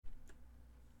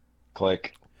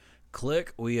Click.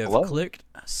 Click. We have Hello. clicked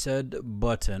said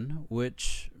button,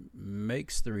 which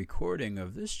makes the recording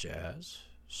of this jazz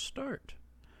start.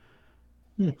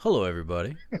 Hmm. Hello,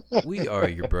 everybody. We are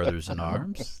your brothers in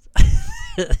arms.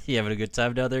 You having a good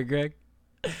time down there, Greg?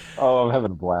 Oh, I'm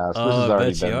having a blast. This Oh, has I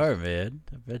already bet you been are, man.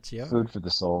 I bet you are. food for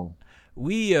the soul.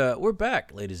 We're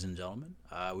back, ladies and gentlemen.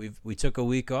 We took a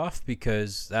week off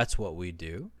because that's what we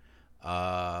do.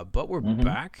 But we're Mm-hmm.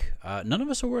 back. None of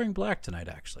us are wearing black tonight,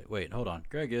 actually. Wait, hold on.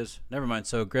 Greg is. Never mind.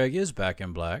 So Greg is back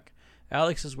in black.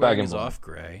 Alex is Back wearing in his black off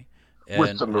gray, with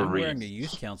and the I'm wearing a Marines.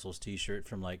 youth council's T-shirt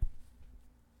from like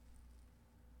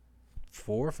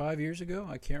 4 or 5 years ago.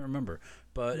 I can't remember.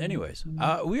 But anyways,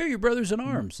 we are your brothers in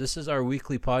arms. This is our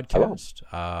weekly Hello.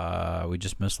 podcast. We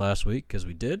just missed last week because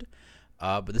we did.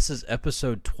 But this is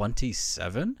episode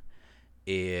 27.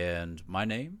 And my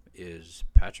name is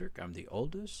Patrick. I'm the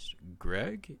oldest.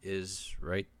 Greg is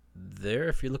right there.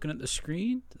 If you're looking at the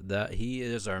screen, that he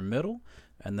is our middle.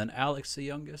 And then Alex, the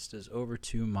youngest, is over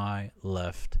to my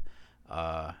left.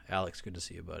 Alex, good to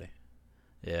see you, buddy.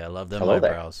 Yeah, I love them Hello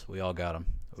there. eyebrows. We all got them.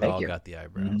 We Thank all you. got the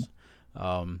Mm-hmm.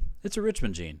 eyebrows. It's a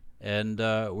Richmond gene, and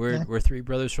we're Yeah. we're three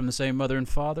brothers from the same mother and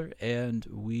father, and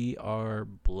we are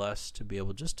blessed to be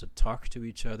able just to talk to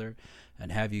each other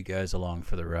and have you guys along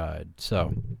for the ride.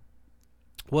 So,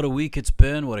 what a week it's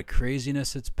been! What a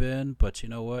craziness it's been! But you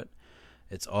know what?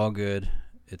 It's all good.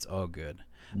 It's all good.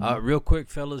 Mm-hmm. Real quick,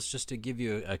 fellas, just to give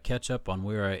you a catch up on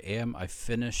where I am. I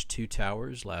finished Two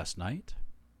Towers last night.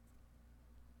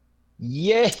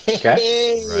 Yay!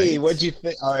 Okay. What'd Right. you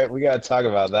think? All right, we gotta talk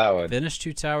about that one. Finished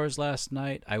Two Towers last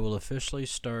night. I will officially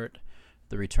start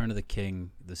The Return of the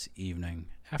King this evening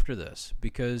after this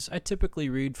because I typically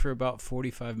read for about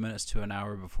 45 minutes to an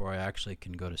hour before I actually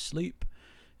can go to sleep.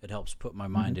 It helps put my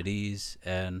Mm-hmm. mind at ease,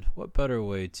 and what better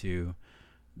way to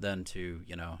than to,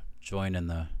 join in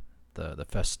the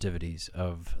festivities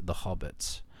of the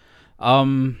Hobbits.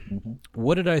 Um Mm-hmm.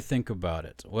 what did I think about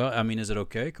it? Well, I mean, is it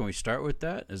okay? Can we start with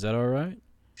that? Is that all right?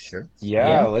 Sure. Yeah,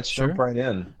 Yeah, let's jump sure. right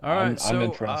in. All right. I'm So,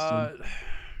 interested.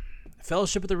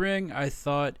 Fellowship of the Ring, I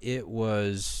thought it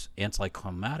was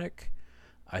anticlimactic.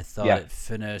 I thought Yeah. it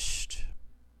finished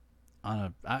on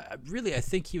a. I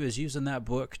think he was using that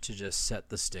book to just set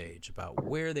the stage about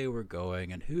where they were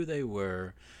going and who they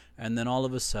were, and then all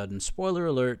of a sudden, spoiler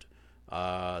alert,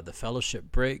 the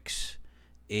Fellowship breaks,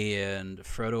 and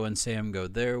Frodo and Sam go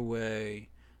their way.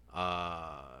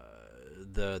 Uh,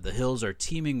 the hills are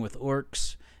teeming with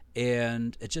orcs,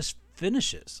 and it just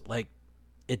finishes like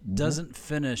it Mm-hmm. doesn't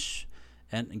finish.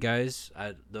 And guys,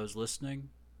 those listening,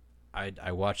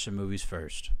 I watch the movies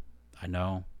first. I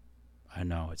know, I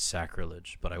know it's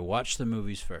sacrilege, but I watch the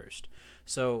movies first.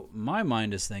 So my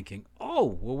mind is thinking,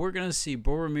 oh, well, we're gonna see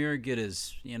Boromir get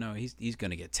his, he's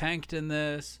gonna get tanked in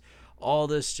this, all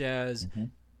this jazz, Mm-hmm.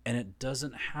 and it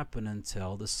doesn't happen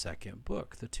until the second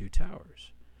book, The Two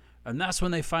Towers, and that's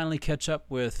when they finally catch up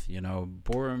with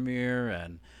Boromir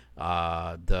and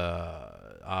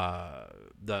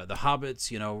the the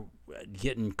hobbits,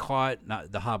 getting caught.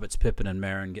 Not the hobbits, Pippin and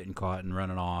Merrin getting caught and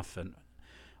running off, and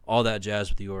all that jazz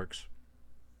with the orcs.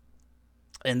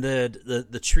 And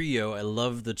the trio, I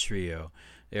love the trio,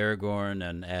 Aragorn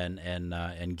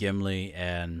and Gimli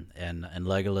and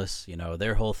Legolas.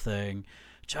 Their whole thing,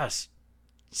 just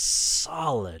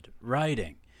solid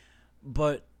writing.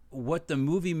 But what the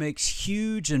movie makes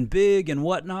huge and big and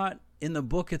whatnot, in the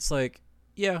book it's like,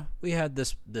 yeah, we had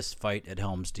this fight at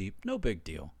Helm's Deep, no big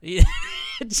deal. It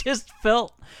just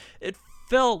felt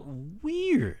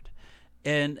weird.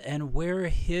 And where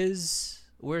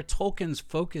Tolkien's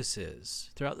focus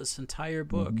is throughout this entire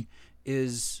book Mm-hmm.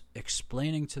 is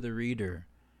explaining to the reader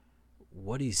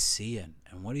what he's seeing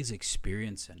and what he's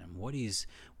experiencing and what he's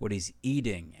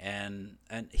eating, and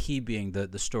he being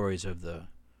the stories of the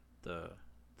the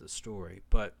story,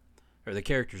 but or the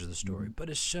characters of the story. Mm-hmm. But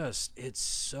it's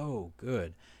so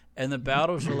good, and the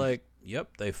battles are like,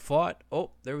 yep, they fought. Oh,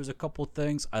 there was a couple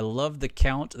things. I love the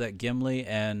count that Gimli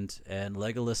and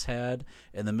Legolas had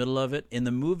in the middle of it. In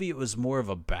the movie, it was more of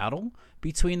a battle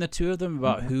between the two of them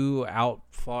about Mm-hmm. who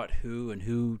outfought who and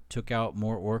who took out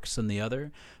more orcs than the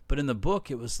other. But in the book,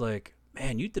 it was like,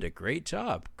 man, you did a great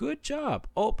job. Good job.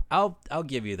 Oh, I'll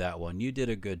give you that one. You did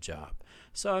a good job.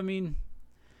 So I mean,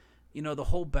 the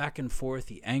whole back and forth,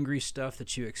 the angry stuff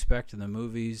that you expect in the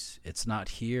movies, it's not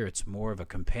here. It's more of a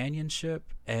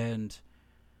companionship. And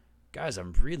guys,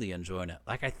 I'm really enjoying it.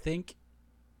 Like,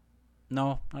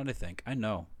 no, not I think. I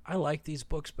know. I like these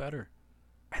books better.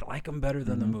 I like them better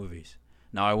than the Mm-hmm. movies.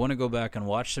 Now, I want to go back and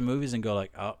watch the movies and go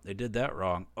like, oh, they did that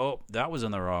wrong. Oh, that was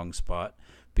in the wrong spot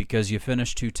because you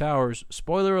finished Two Towers.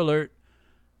 Spoiler alert,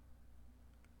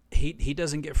 he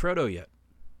doesn't get Frodo yet.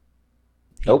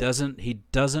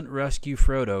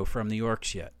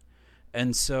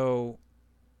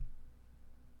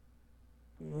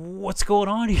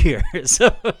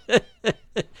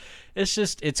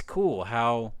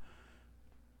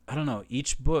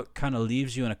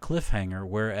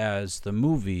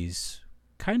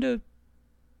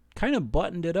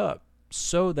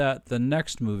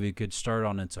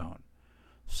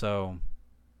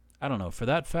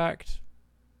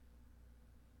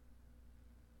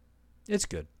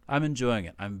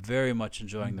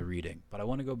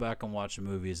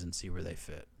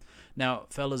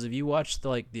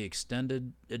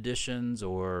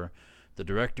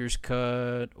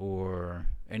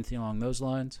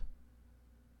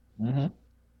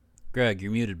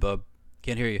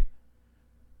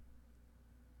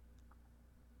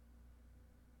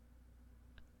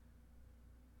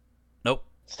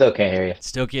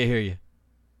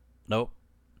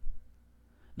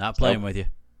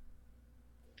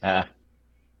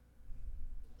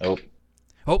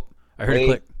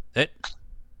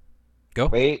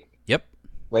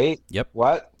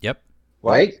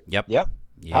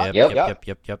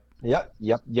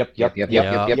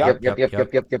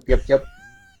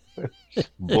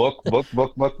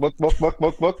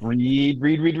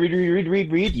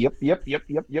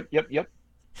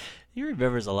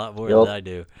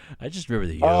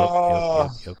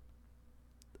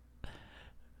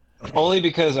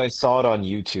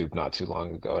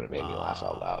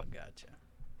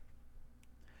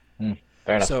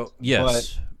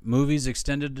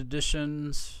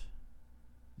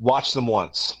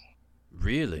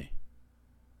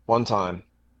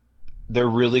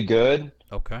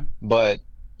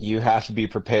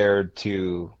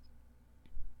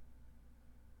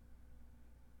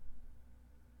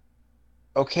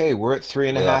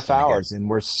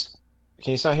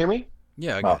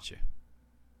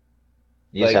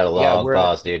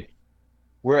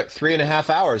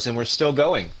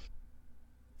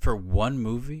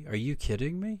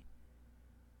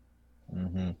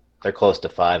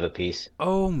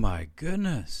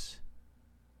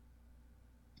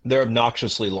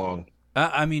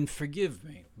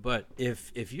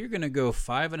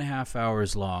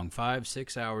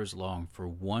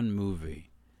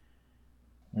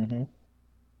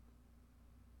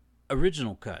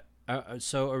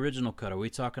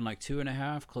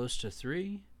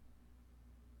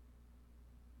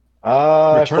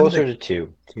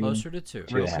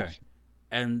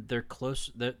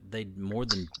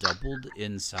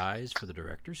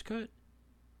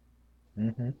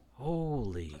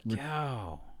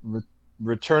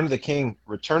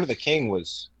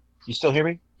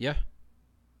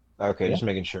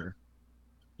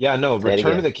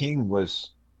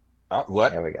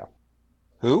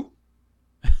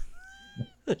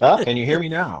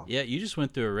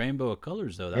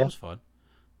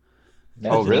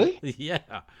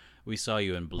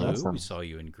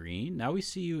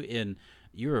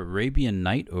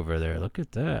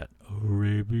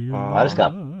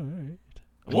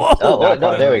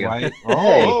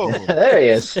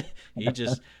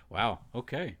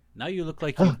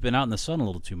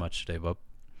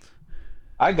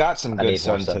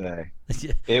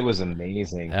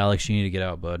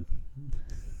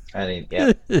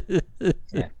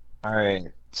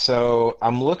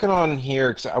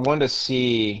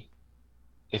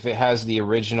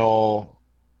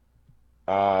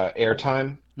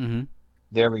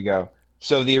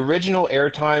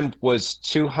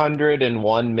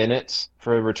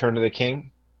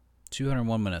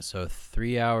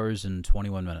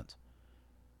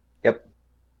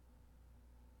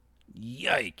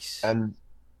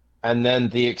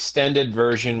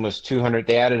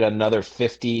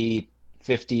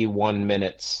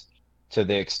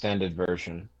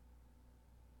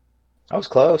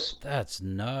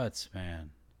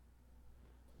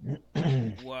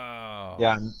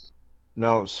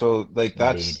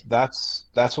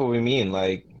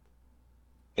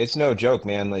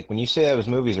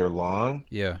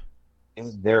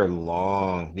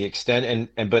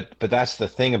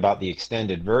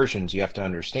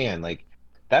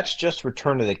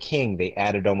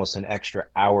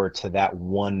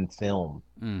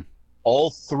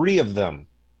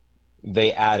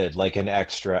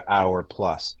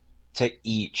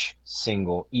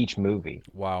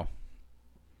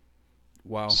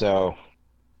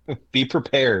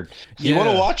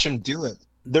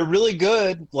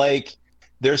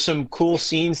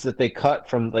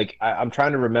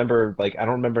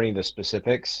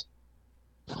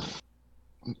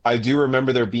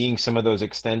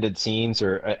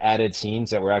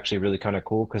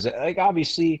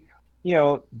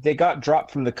 they got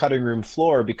dropped from the cutting room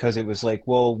floor because it was like,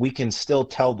 well, we can still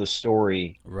tell the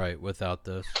story Right, without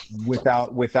this.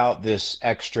 without this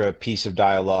extra piece of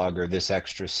dialogue or this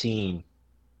extra scene.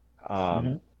 Um,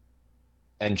 Hmm.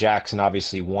 and Jackson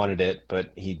obviously wanted it,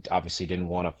 but he obviously didn't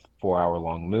want a 4 hour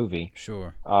long movie.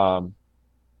 Sure. Um,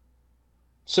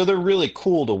 so they're really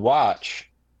cool to watch.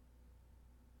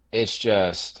 It's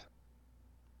just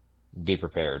be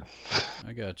prepared.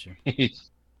 I got you. I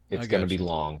It's going to got be you.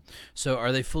 long. So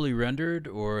are they fully rendered,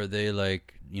 or are they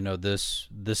like, this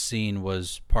scene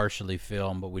was partially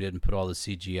filmed but we didn't put all the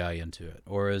CGI into it?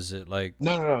 Or is it like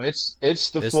No. it's the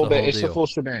whole It's the deal? full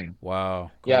shebang.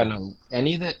 Wow, Yeah, cool. no.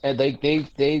 Any of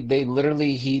the they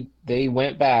literally they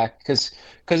went back because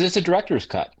it's a director's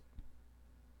cut.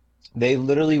 They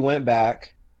literally went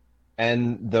back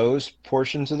and those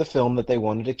portions of the film that they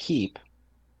wanted to keep,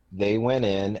 they went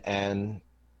in and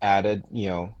added,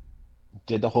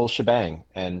 did the whole shebang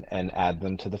and add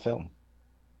them to the film.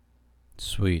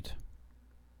 Sweet.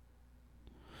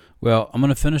 Well, I'm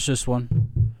gonna finish this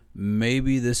one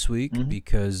maybe this week Hmm.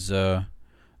 because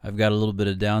I've got a little bit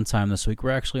of downtime this week.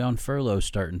 We're actually on furlough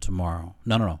starting tomorrow.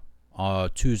 No.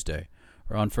 Tuesday.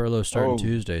 We're on furlough starting Oh,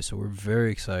 Tuesday, so we're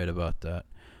very excited about that.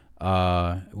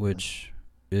 Which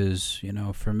is,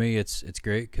 for me, it's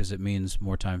great because it means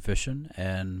more time fishing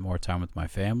and more time with my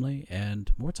family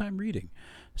and more time reading.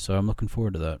 So I'm looking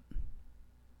forward to that.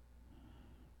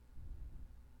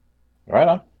 Right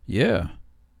on. Yeah.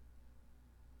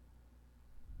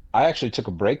 I actually took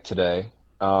a break today.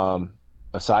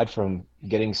 Aside from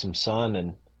getting some sun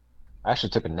and I actually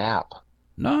took a nap.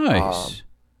 Nice. Um,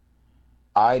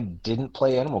 I didn't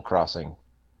play Animal Crossing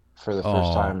for the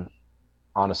first Oh. time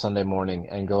on a Sunday morning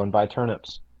and go and buy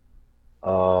turnips.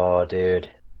 Oh, dude.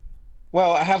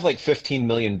 Well, I have like 15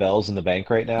 million bells in the bank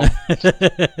right now.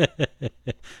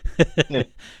 And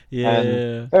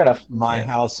Yeah. Fair enough. Yeah.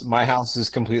 my house is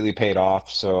completely paid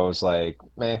off, so I was like,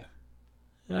 meh.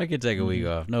 I could take a week Hmm.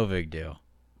 off. No big deal.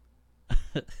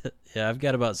 Yeah, I've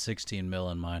got about 16 mil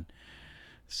in mine.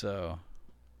 So,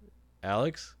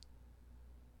 Alex,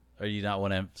 are you not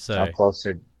want to I'm say?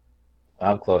 closer.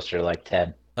 I'm closer to like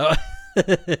 10. Oh.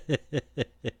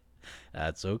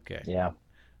 That's okay. Yeah.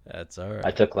 That's all I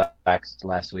right. took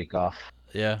last week off.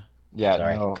 Yeah. Yeah,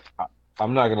 Sorry. no,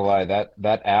 I'm not gonna lie. That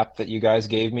app that you guys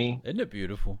gave me, Isn't it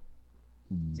beautiful?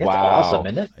 It's awesome, wow.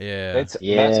 isn't it? Yeah. That's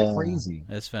Yeah. crazy.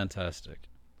 It's fantastic.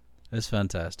 It's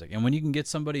fantastic. And when you can get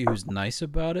somebody who's nice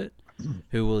about it,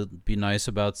 who will be nice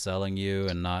about selling you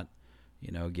and not,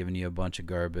 giving you a bunch of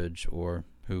garbage, or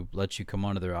who lets you come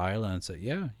onto their island and say,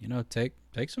 "Yeah,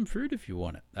 take some fruit if you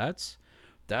want it."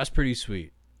 That's pretty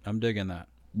sweet. I'm digging that.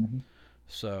 Hmm.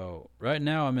 So right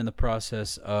now I'm in the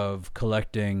process of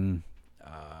collecting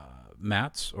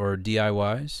mats or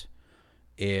DIYs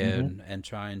Hmm. and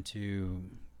trying to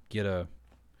get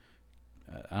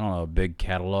I don't know, a big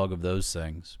catalog of those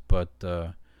things. But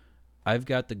I've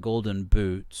got the golden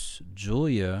boots.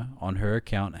 Julia, on her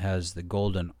account, has the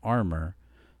golden armor.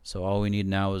 So all we need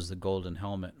now is the golden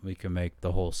helmet. We can make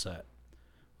the whole set,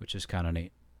 which is kind of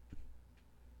neat.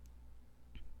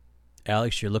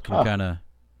 Alex, you're looking Huh. kind of.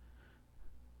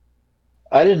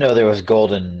 I didn't know there was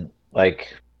golden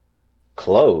like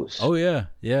clothes. Oh, yeah,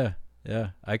 yeah,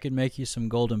 yeah. I could make you some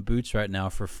golden boots right now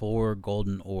for 4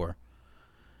 golden ore.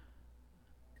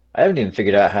 I haven't even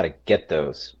figured out how to get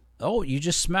those. Oh, you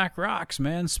just smack rocks,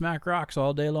 man. Smack rocks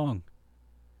all day long.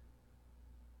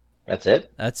 That's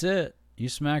it? That's it. You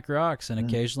smack rocks, and Mm.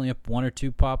 occasionally one or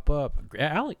two pop up.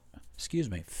 Excuse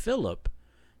me, Philip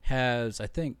has, I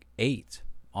think, 8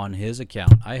 on his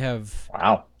account. I have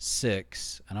Wow.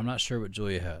 6, and I'm not sure what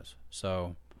Julia has.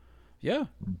 So, yeah,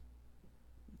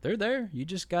 they're there. You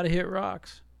just got to hit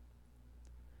rocks.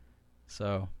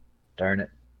 So, Darn it.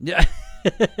 yeah.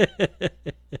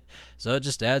 So it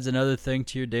just adds another thing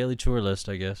to your daily chore list,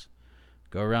 I guess.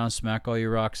 Go around, smack all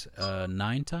your rocks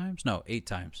 9 times? No, 8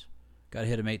 times. Got to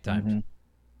hit them 8 times. Hmm.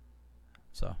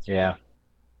 So, Yeah.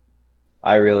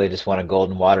 I really just want a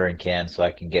golden watering can so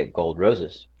I can get gold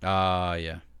roses.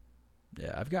 yeah.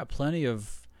 Yeah, I've got plenty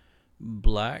of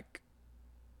black.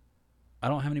 I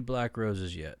don't have any black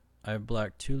roses yet. I have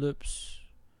black tulips,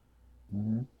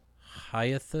 Hmm.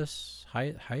 hyacinthus.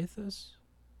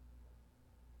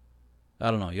 I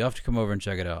don't know. You have to come over and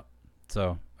check it out.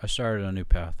 So I started a new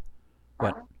path.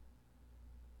 What? Fair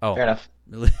Oh, enough.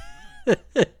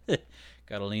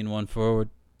 gotta lean one forward.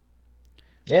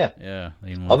 Yeah. Yeah,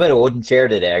 lean one I'm in a forward. wooden chair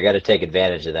today. I got to take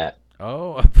advantage of that.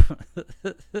 Oh,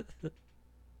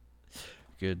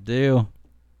 good deal.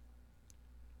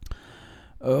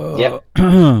 Yep.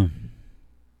 Oh,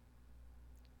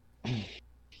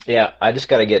 Yeah, I just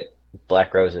got to get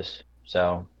black roses.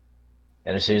 So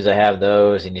And as soon as I have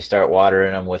those and you start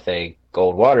watering them with a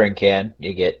gold watering can,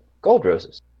 you get gold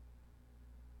roses.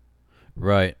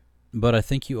 Right. But I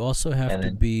think you also have And to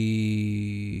then,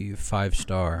 be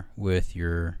 5-star with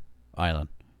your island.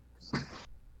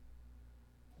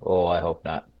 oh, I hope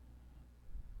not.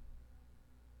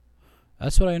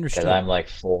 That's what I Because understood. I'm like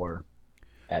 4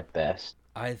 at best.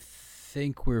 I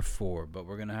think we're 4, but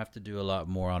we're gonna have to do a lot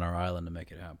more on our island to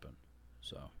make it happen.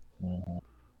 So, Mm-hmm.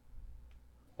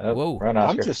 Oh, whoa, run, I'm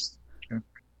Oscar. just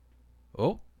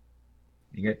oh,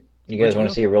 You where'd guys you want to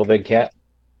go? see a real big cat?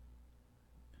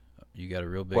 You got a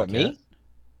real big what cat? me?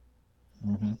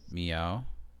 Mm-hmm. Meow.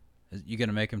 You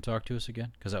gonna make him talk to us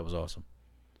again? Because that was awesome.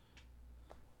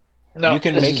 You No,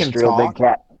 can this make is him just a real big talk.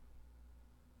 cat.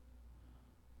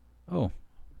 Oh,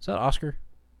 is that Oscar?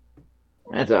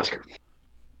 That's Oscar.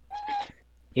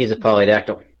 He's a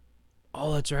polydactyl.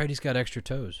 Oh, that's right. He's got extra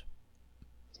toes.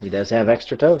 He does have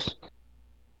extra toes.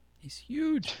 He's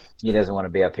huge. He doesn't want to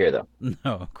be up here, though. No,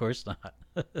 of course not.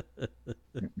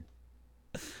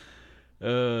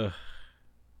 uh,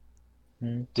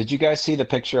 Did you guys see the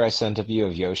picture I sent of you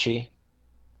of Yoshi?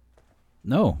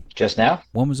 no. Just now?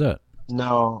 When was that?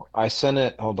 No, I sent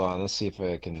it. Hold on, let's see if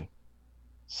I can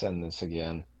send this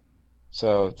again.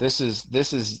 So this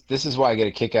is why I get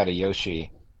a kick out of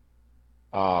Yoshi.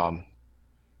 Um,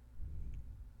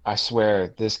 I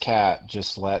swear this cat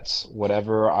just lets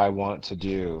whatever I want to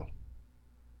do.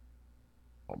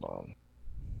 Hold on.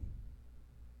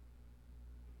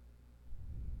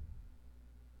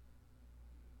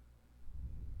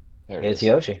 There it It's is.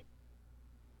 Yoshi.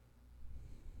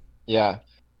 Yeah.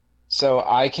 So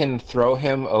I can throw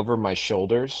him over my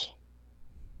shoulders.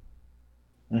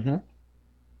 Mm-hmm.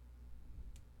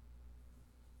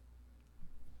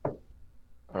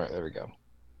 All right, there we go.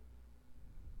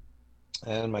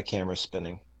 And my camera's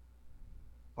spinning.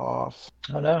 Off.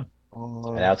 Oh, no. And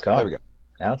On. now it's There gone. we go.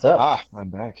 Now it's up. Ah, I'm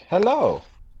back. Hello.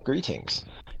 Greetings.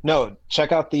 No,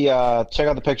 check out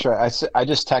the picture. I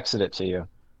just texted it to you.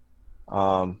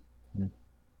 Um,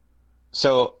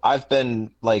 so I've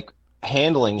been like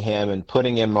handling him and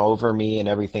putting him over me and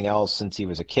everything else since he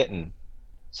was a kitten.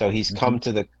 So he's Mm-hmm. come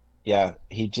to the yeah,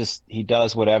 he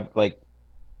does whatever like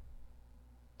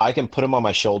I can put him on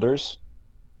my shoulders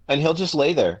and he'll just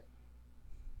lay there.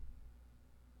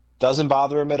 Doesn't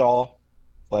bother him at all.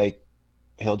 Like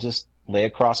he'll just lay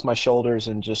across my shoulders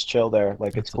and just chill there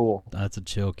like it's cool. That's a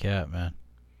chill cat, man.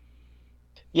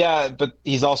 Yeah, but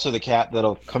he's also the cat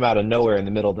that'll come out of nowhere in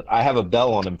the middle. I have a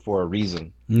bell on him for a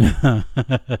reason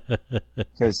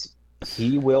because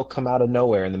he will come out of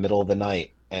nowhere in the middle of the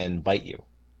night and bite you.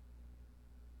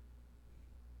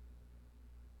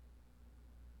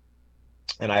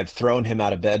 And I've thrown him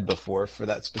out of bed before for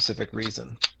that specific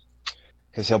reason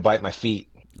because he'll bite my feet.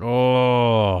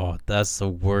 Oh, that's the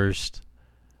worst.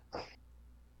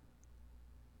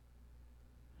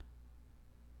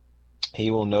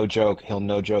 He'll no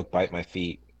joke bite my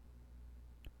feet.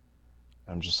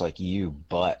 I'm just like, you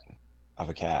butt of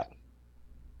a cat.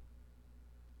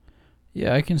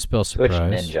 Yeah, I can spell Switch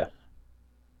surprise. Ninja.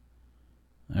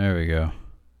 There we go.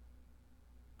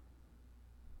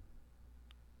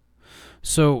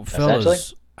 So, Essentially,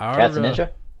 fellas, our Cat's a Ninja?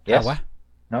 Yes? what?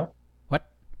 No? What?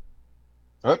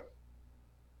 Oh.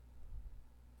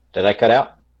 Did I cut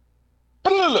out? A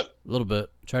little bit.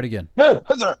 Try it again. No!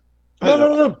 No, no,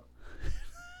 no, no.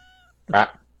 Right.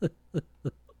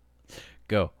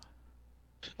 Go.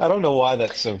 I don't know why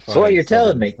that's so funny. So what you're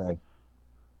telling me?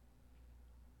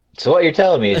 So what you're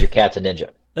telling me is your cat's a ninja.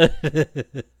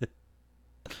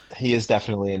 He is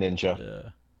definitely a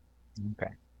ninja.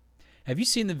 Okay. Have you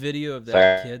seen the video of that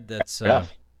Fair kid that's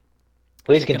enough.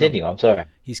 Please kicking continue. I'm sorry.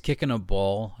 he's kicking a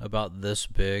ball about this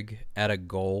big at a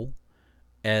goal,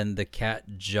 and the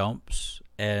cat jumps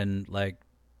and like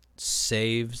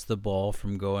saves the ball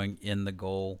from going in the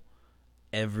goal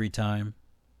every time?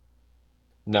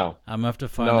 No. I'm gonna have to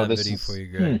find No, that this video is- for you,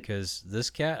 Greg, because this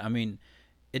cat, I mean,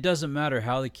 it doesn't matter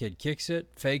how the kid kicks it,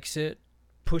 fakes it,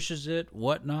 pushes it,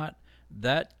 whatnot.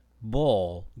 That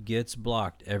ball gets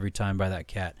blocked every time by that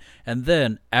cat. And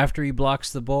then after he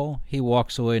blocks the ball, he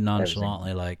walks away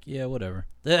nonchalantly, like, yeah, whatever.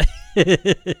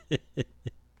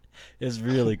 It's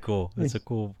really cool. It's a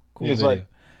cool He's video. like,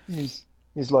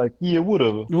 he's like, yeah,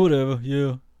 whatever. Whatever,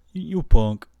 yeah. You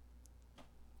punk.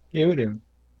 Yeah, we do.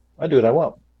 I do what I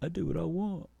want. I do what I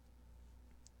want.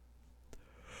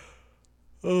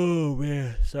 Oh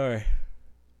man, sorry.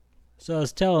 So I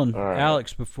was telling All right.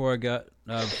 Alex before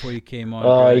you came on.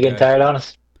 Oh, you Greg, getting tired on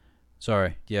us?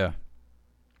 Sorry, yeah.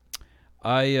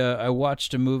 I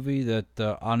watched a movie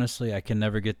that honestly I can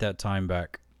never get that time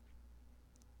back.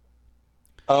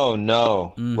 Oh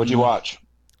no. What'd you Mhm. watch?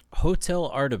 Hotel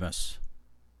Artemis.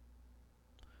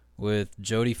 with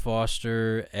Jodie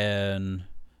Foster and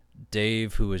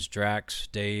Dave, who is Drax.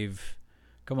 Dave,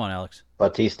 come on, Alex.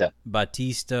 Batista.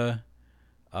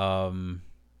 Um,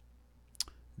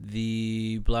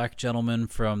 the black gentleman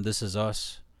from This Is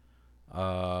Us.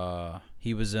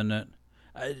 He was in it.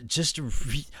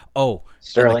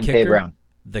 Sterling K. Brown.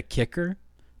 The kicker,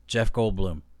 Jeff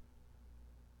Goldblum.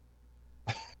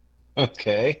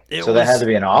 Okay. So that had to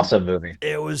be an awesome movie.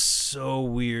 It was so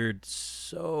weird.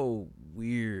 So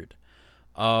weird.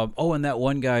 And that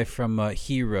one guy from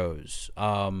Heroes.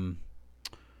 The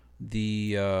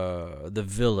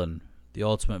villain, the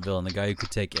ultimate villain, the guy who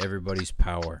could take everybody's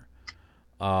power.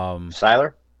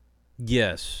 Siler?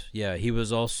 Yes. Yeah, he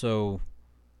was also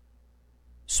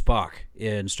Spock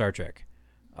in Star Trek.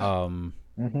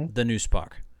 The new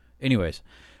Spock. Anyways,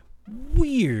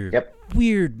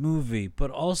 weird movie, but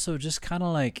also just kind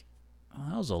of like,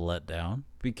 that was a letdown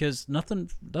because nothing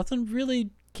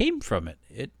really came from it.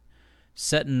 It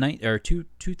set in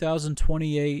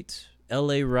 2028,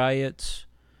 L.A. riots,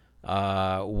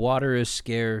 water is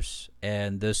scarce,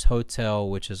 and this hotel,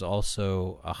 which is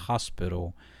also a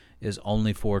hospital, is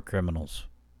only for criminals.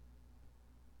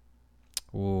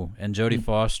 Ooh, and Jodie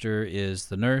Foster is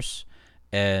the nurse,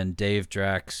 and Dave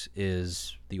Drax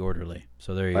is the orderly.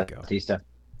 So there you go. Batista.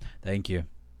 Thank you.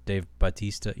 Dave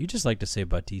Batista. You just like to say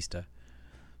Batista.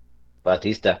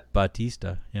 Batista.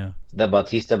 Batista, yeah. The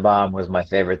Batista bomb was my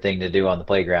favorite thing to do on the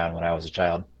playground when I was a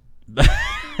child.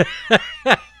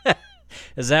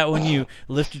 Is that when you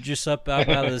lifted yourself up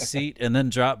out of the seat and then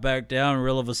dropped back down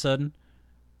real of a sudden?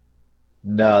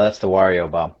 No, that's the Wario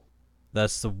bomb.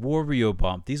 That's the Wario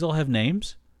bomb. These all have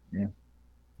names? Yeah.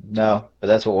 No, but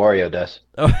that's what Wario does.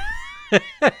 Oh.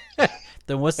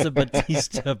 Then what's the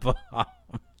Batista bomb?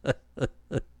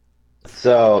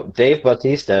 So Dave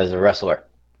Batista is a wrestler.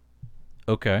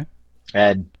 Okay.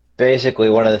 And basically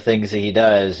one of the things that he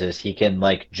does is he can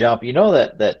like jump. You know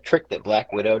that trick that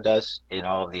Black Widow does in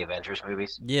all of the Avengers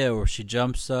movies? Yeah, where she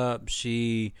jumps up,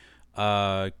 she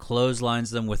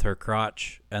clotheslines them with her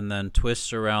crotch and then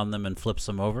twists around them and flips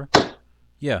them over.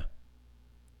 Yeah.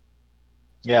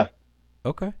 Yeah.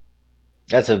 Okay.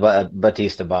 That's a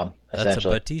Batista bomb, essentially. That's a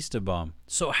Batista bomb.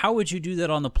 So how would you do that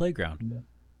on the playground?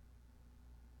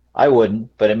 I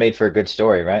wouldn't, but it made for a good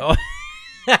story, right? Oh.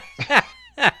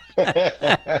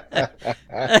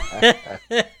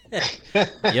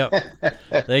 Yep.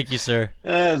 Thank you, sir.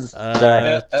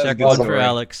 Check one for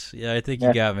Alex. Yeah, I think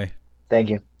you got me. Thank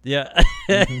you. Yeah.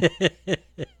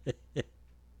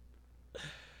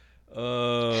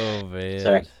 Oh, man.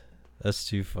 Sorry. That's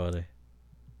too funny.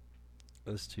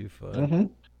 That's too funny.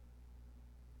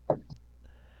 Mm-hmm.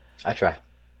 I try.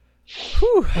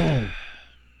 Whew.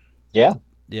 Yeah.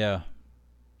 Yeah.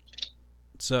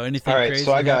 So anything All right, crazy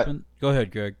so I got- happened? Go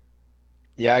ahead, Greg.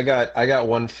 Yeah, I got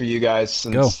one for you guys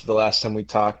since Go. the last time we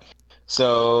talked.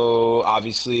 So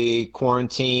obviously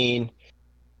quarantine,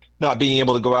 not being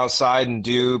able to go outside and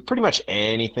do pretty much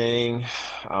anything.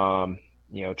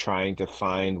 Trying to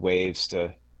find ways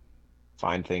to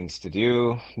find things to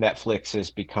do. Netflix has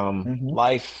become Mhm.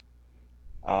 life.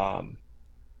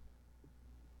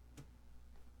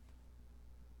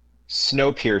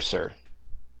 Snowpiercer.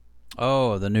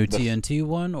 Oh, the new The f- TNT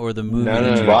one or the movie No, that no,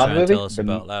 you no. were Bond trying to movie? tell us The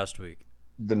about last week?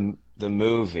 the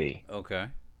movie. Okay.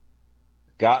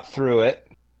 Got through it.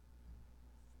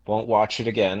 Won't watch it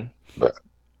again.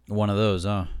 One of those,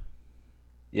 huh?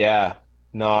 Yeah.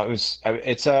 No, it's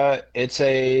a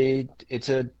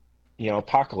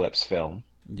apocalypse film,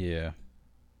 Yeah.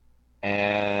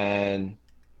 and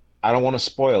I don't want to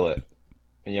spoil it.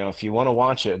 If you want to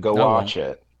watch it, go I watch won't.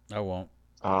 it. I won't.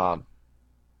 Um,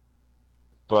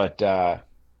 but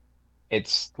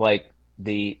it's like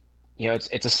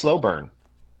it's a slow burn.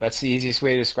 That's the easiest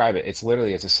way to describe it. It's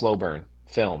a slow burn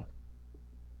film.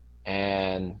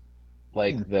 And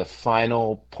like the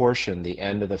final portion, the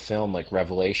end of the film, like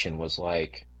Revelation was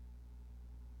like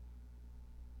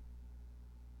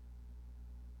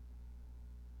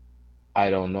I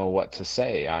don't know what to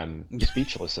say. I'm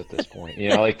speechless at this point.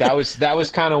 Like that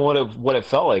was kind of what it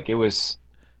felt like. It was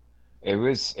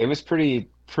pretty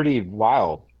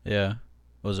wild. Yeah.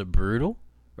 Was it brutal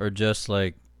or just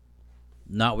like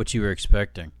not what you were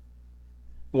expecting?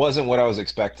 Wasn't what I was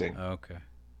expecting Okay.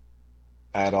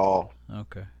 at all,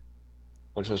 Okay.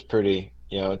 which was pretty,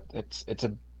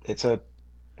 it's a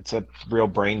real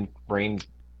brain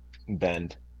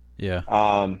bend. Yeah.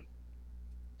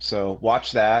 So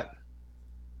watch that.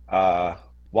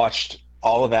 Watched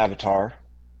all of Avatar.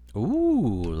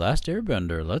 Ooh, Last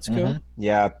Airbender. Let's go. Mhm.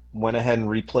 Yeah, went ahead and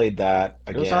replayed that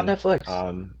It was on again.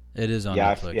 Netflix. It is on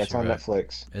Yeah, Netflix. yeah, it's You're on right. Netflix.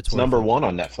 It's It's worth number it. one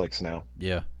on Netflix now.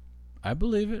 Yeah. I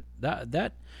believe it.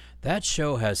 That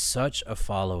show has such a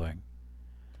following.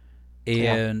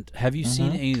 And have you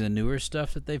seen any of the newer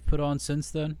stuff that they've put on since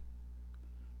then?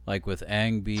 Like with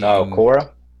Aang being Oh,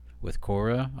 Korra. with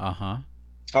Korra.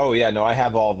 Oh yeah, no, I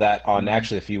have all that on.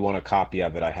 Actually, if you want a copy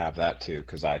of it, I have that too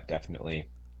because I definitely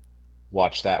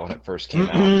watched that when it first came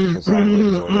out because I really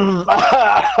enjoyed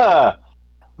it.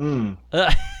 Mm.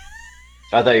 Uh,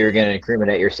 I thought you were going to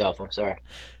incriminate yourself. I'm sorry.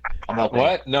 I'm helping you.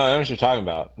 What? No, I know what you're talking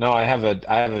about. No, I have a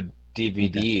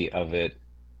DVD of it.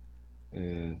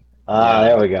 Mm, Ah, yeah,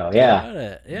 there we go.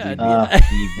 Yeah. got it.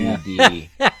 DVD.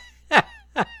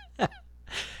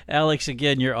 Alex,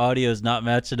 again, your audio is not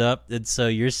matching up, and so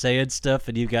you're saying stuff,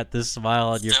 and you've got this smile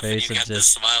on your face, and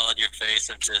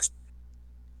just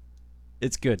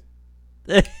it's good.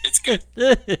 It's good.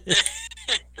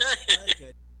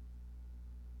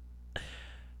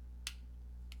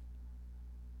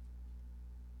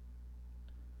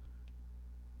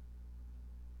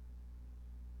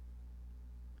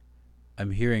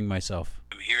 I'm hearing myself.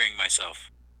 I'm hearing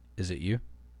myself. Is it you?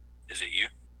 Is it you?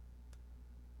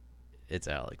 It's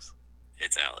Alex.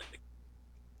 It's Alex.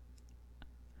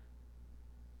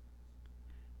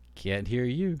 Can't hear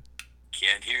you.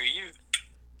 Can't hear you.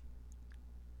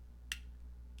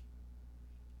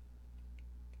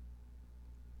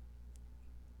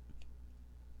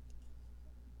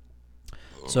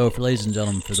 So, for ladies and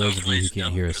gentlemen, for So those of you who ladies and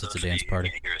can't hear gentlemen, us, for it's a those of dance you who party.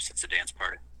 can't hear us, it's a dance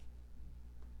party.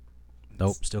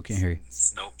 Nope, still can't hear you.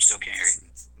 Nope, still can't hear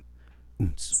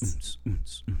you.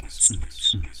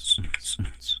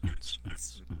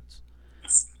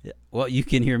 Yeah, well, you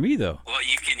can hear me though. Well,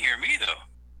 you can hear me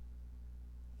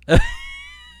though.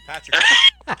 Patrick.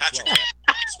 Patrick.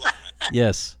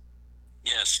 Yes,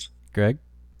 Yes. Greg.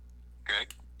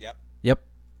 Greg. Yep.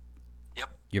 Yep.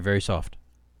 You're very soft.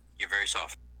 You're very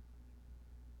soft.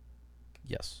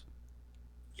 Yes.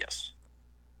 Yes.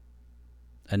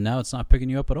 And now it's not picking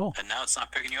you up at all. And now it's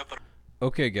not picking you up at all.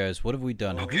 Okay, guys, what have we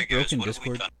done? Have Okay, we guys, broken what have we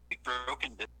Discord? done? We've broken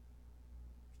Discord.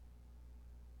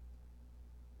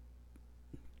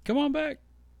 Come on back.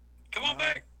 Come on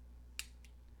back.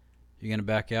 You gonna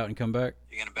back out and come back?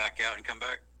 You're gonna back out and come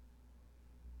back?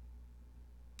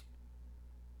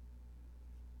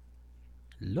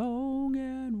 Long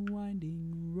and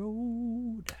winding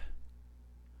road.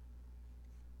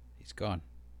 He's gone.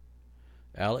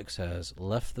 Alex has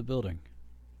left the building.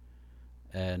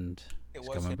 And he's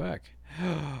coming back.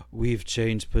 We've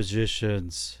changed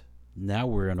positions. Now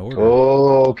we're in order.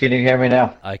 Oh, can you hear me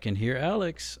now? I can hear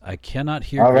Alex. I cannot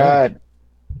hear All Greg. right.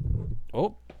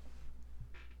 Oh.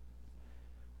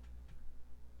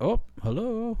 Oh,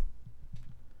 hello.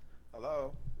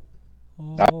 Hello.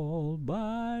 All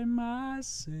by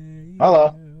myself.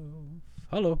 Hello.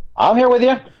 Hello. I'm here with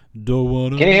you. Don't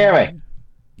wanna. Can you hear me?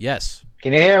 Yes.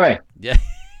 Can you hear me? Yeah.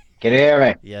 Can you hear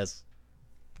me? Yes.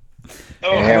 Oh,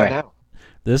 Can you how hear about me? now?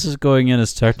 This is going in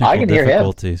as technical I can hear him.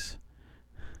 difficulties.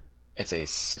 It's a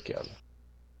skill.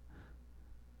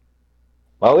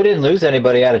 Well, we didn't lose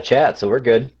anybody out of chat, so we're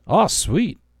good. Oh,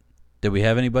 sweet. Did we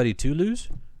have anybody to lose?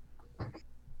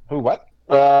 Who? What?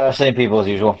 Same people as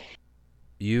usual.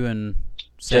 You and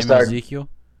Sam Just our- Ezekiel?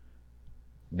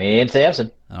 Me and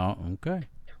Samson. Oh, okay.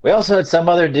 We also had some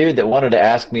other dude that wanted to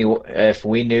ask me if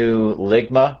we knew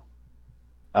Ligma,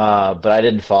 but I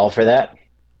didn't fall for that.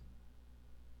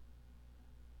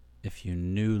 If you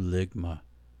knew Ligma.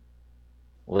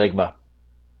 Ligma.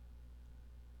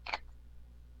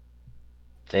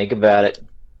 Think about it.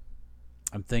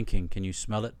 I'm thinking, can you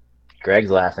smell it? Greg's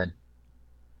laughing.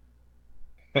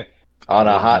 On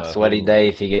a hot, Ligma, sweaty who? day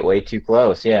if you get way too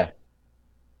close, yeah.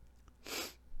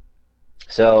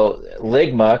 So,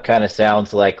 Ligma kind of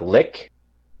sounds like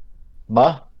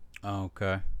lick-ma. Oh,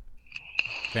 okay.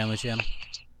 Family Channel?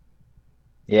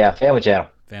 Yeah, Family Channel.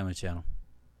 Family Channel.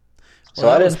 So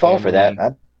Well, I that didn't was fall for that.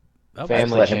 family- That was I'd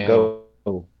Family let him Channel.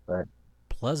 go. But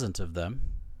pleasant of them.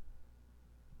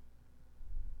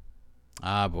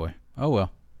 Ah, boy. Oh,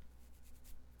 well.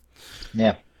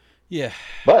 yeah. Yeah.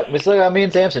 But we still got me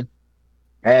and Samson.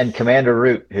 And Commander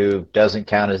Root, who doesn't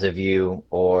count as a view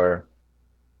or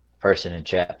person in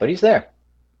chat, but he's there.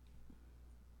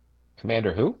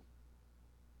 Commander who?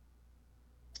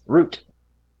 Root.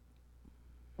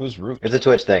 Who's Root? It's a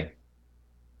Twitch thing.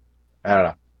 I don't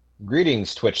know.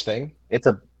 Greetings, Twitch thing. It's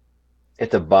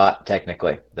a bot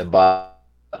technically. The bot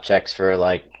checks for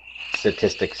like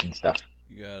statistics and stuff.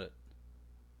 You got it.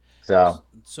 So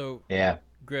So, yeah,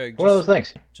 Greg, one of those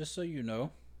things. just so you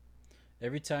know,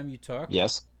 every time you talk,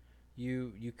 Yes.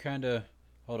 you kind of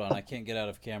hold on. I can't get out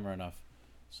of camera enough,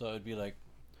 so it'd be like,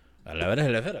 Oh,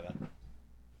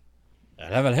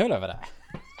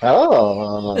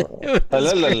 It was La,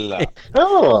 la, great. la, la.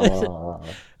 oh.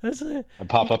 I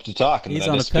pop up to talk and He's then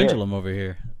I on a disappear. pendulum over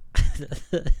here.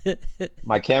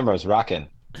 My camera's rocking,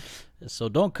 So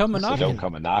don't come a so knocking. don't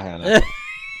come and knock on it.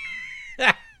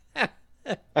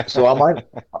 So on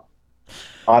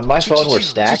my phone we're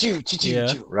stacked,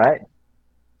 Yeah. right?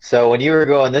 So when you were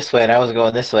going this way and I was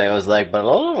going this way, I was like, blah,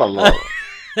 blah, blah,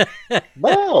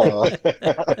 blah.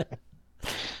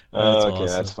 That's Okay, awesome.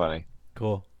 that's funny.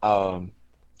 Cool. Oh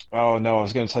no, I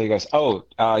was going to tell you guys. Oh,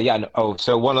 yeah. No, oh,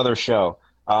 so one other show.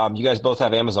 You guys both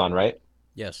have Amazon, right?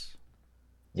 Yes.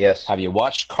 Yes, Have you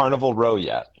watched Carnival Row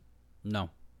yet? No.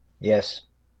 yes.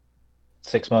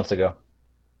 6 months ago.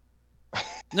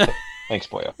 Thanks,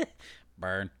 Boyo.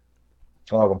 Burn.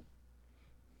 You're welcome.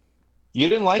 You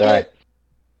didn't like It's all right.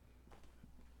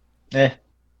 it?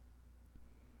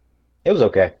 It was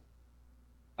okay.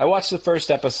 I watched the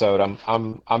first episode.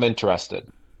 I'm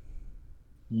interested.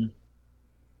 It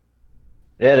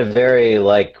had a very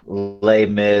like Les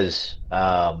Mis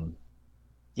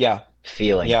Yeah,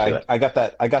 feeling yeah. to I, it. I got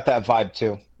that. I got that vibe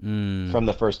too Mm. from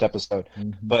the first episode.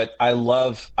 Mhm. But I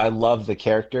love the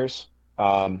characters.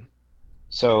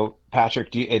 So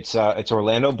Patrick, it's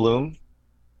Orlando Bloom,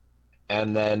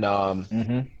 and then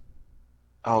Mhm.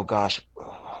 oh gosh,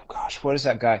 what is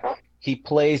that guy? He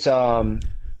plays I'll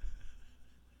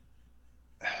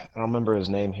remember his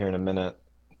name here in a minute.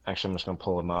 Actually, I'm just gonna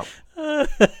pull him up.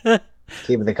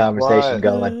 Keeping the conversation What?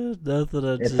 going. Nothing.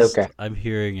 It's okay. I'm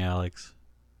hearing Alex.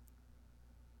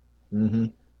 Hmm.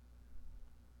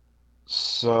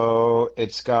 So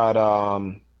it's got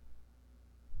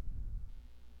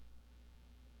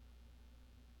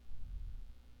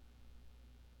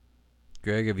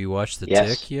Greg, have you watched The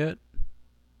Yes. Tick yet?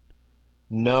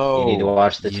 You need to no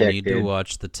watch The You Tick, need to dude.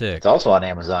 watch The Tick. It's also on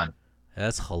Amazon.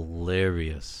 That's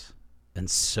hilarious and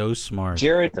so smart.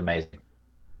 Jared It's amazing.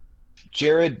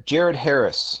 Jared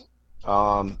Harris.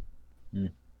 Um, Hmm.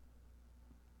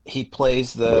 he's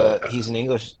an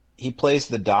English. He plays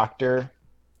the doctor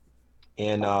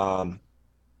in oh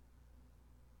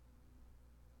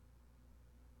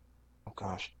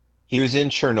gosh, he was in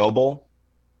Chernobyl.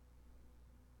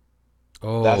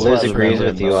 Oh, That's where Liz I agrees remember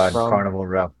with him you most on from. Carnival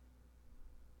Row.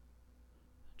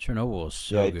 Chernobyl is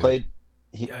so Yeah, he good. played.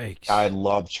 Yikes. I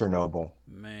love Chernobyl.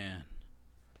 Man.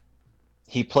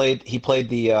 He played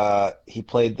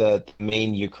the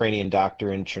main Ukrainian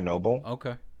doctor in Chernobyl,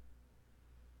 Okay.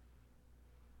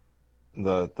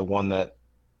 the one that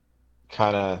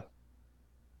kind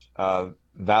of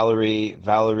Valery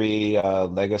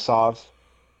Legasov.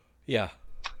 Yeah.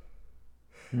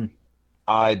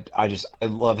 I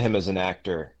love him as an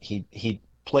actor. He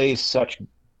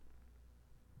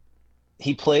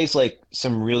plays like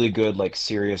some really good like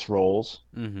serious roles,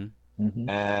 Mm-hmm. Hmm.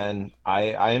 and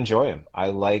I enjoy him. I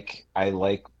like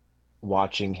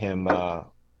watching him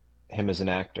as an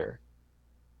actor.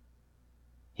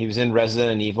 He was in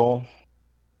Resident Evil.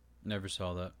 Never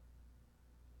saw that.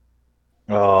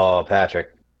 Oh,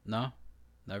 Patrick. No?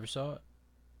 Never saw it.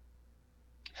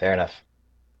 Fair enough.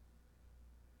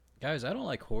 Guys, I don't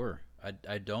like horror.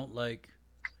 I don't like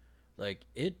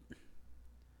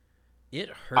it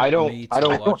hurt I don't- me I to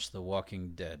don't- watch The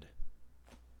Walking Dead.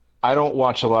 I don't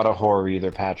watch a lot of horror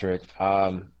either, Patrick.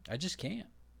 I just can't.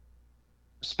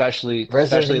 Especially Resident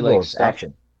especially Evil like is stuff.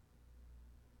 action.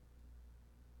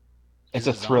 It's Is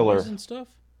a it zombies thriller. and stuff.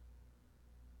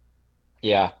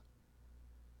 Yeah,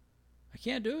 I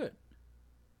can't do it.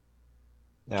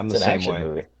 I'm It's the an same action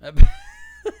way. movie.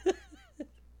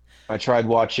 I tried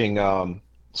watching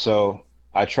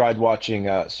I tried watching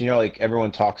so like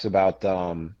everyone talks about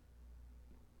oh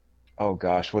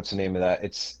gosh, what's the name of that?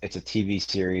 It's a TV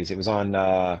series.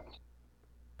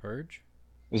 Purge?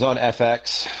 It was on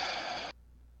FX.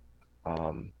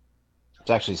 It's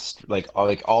actually like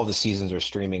all the seasons are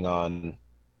streaming on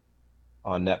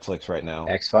Netflix right now.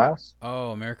 X-Files?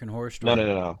 Oh, American Horror No, Story. no,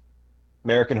 no, no.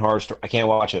 American Horror Story. I can't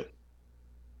watch it.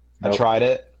 I Nope. tried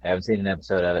it. I haven't seen an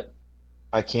episode of it.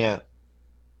 I can't.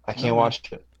 I can't man.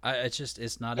 watch it.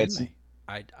 It's not in It's me.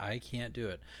 I can't do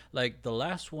it. Like the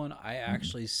last one I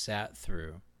actually sat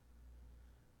through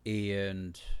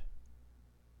and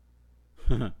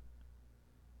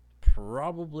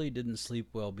probably didn't sleep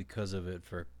well because of it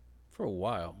for a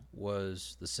while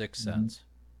was The Sixth Sense.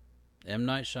 M.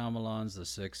 Night Shyamalan's The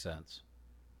Sixth Sense.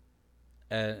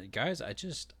 Guys, I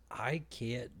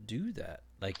can't do that.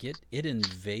 Like it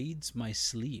invades my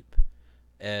sleep,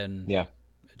 and Yeah.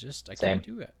 I Same. can't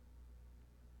do it.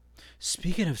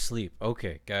 Speaking of sleep,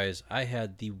 okay, guys, I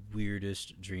had the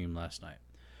weirdest dream last night.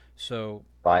 So,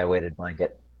 Buy a weighted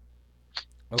blanket.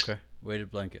 okay,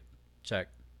 weighted blanket, check.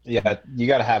 Yeah, you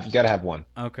gotta have one.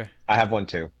 Okay, I have one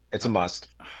too. It's a must.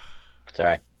 It's all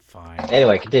right. fine.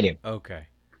 Anyway, continue. Okay.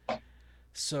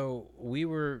 So we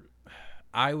were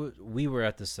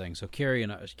at this thing. So Carrie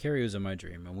was in my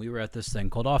dream, and we were at this thing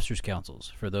called Officers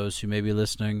Councils. For those who may be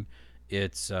listening,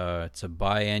 it's a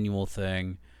biannual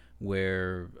thing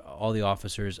where all the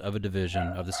officers of a division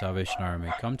of the Salvation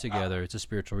Army come together. It's a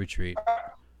spiritual retreat.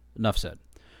 Enough said.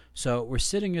 So we're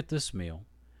sitting at this meal,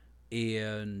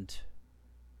 and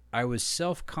I was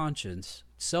self-conscious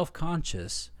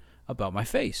about my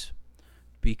face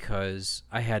because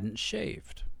I hadn't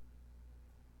shaved.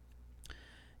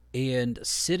 And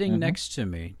sitting next to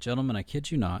me, gentlemen, I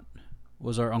kid you not,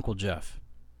 was our Uncle Jeff.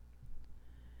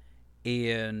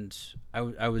 And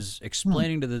I was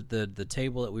explaining to the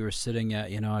table that we were sitting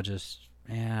at,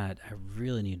 I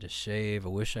really need to shave. I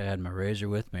wish I had my razor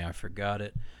with me. I forgot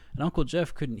it. And Uncle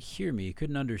Jeff couldn't hear me. He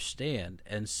couldn't understand.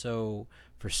 And so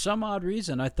for some odd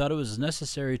reason, I thought it was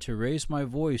necessary to raise my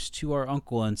voice to our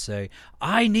uncle and say,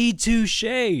 I need to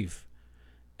shave.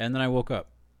 And then I woke up.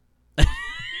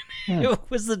 It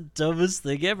was the dumbest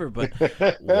thing ever. But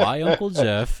why Uncle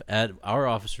Jeff at our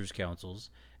officers' councils?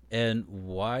 And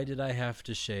why did I have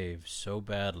to shave so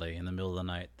badly in the middle of the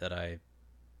night that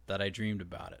I dreamed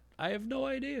about it? I have no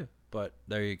idea. But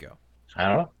there you go. I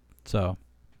don't know. So,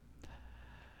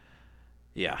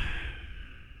 yeah.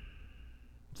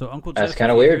 So Uncle That's Jeff,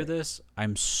 kinda if you hear weird. this,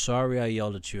 I'm sorry I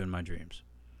yelled at you in my dreams.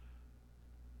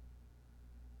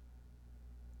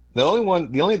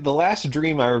 The last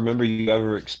dream I remember you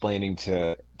ever explaining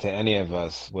to any of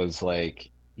us was like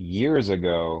years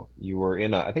ago. You were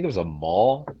in I think it was a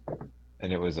mall,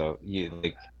 and it was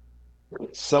like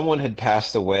someone had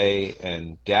passed away,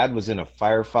 and Dad was in a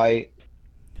firefight,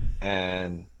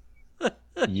 and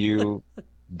you,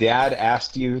 Dad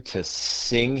asked you to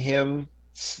sing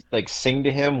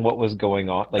to him what was going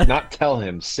on, like not tell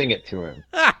him, sing it to him.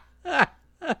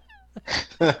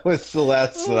 That was the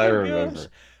last that I my remember. gosh.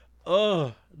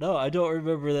 Oh, no, I don't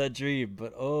remember that dream,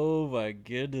 but oh my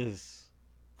goodness.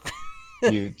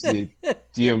 Do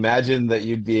you imagine that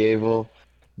you'd be able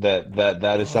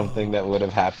that is something that would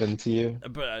have happened to you?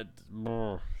 But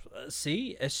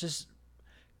see, it's just,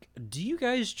 do you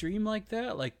guys dream like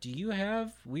that? Like, do you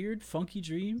have weird, funky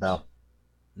dreams? No.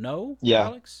 No, Yeah.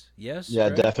 Alex? Yes, Yeah,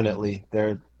 Greg? definitely.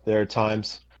 There are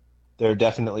times there are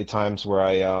definitely times where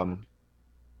I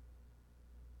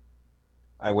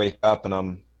wake up and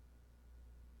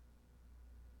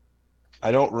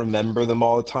I don't remember them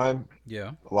all the time.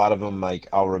 Yeah, A lot of them, like,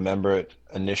 I'll remember it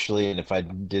initially, and if I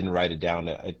didn't write it down,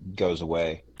 it goes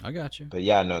away. I got you. But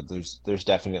yeah, no, there's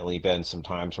definitely been some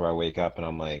times where I wake up and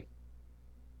I'm like,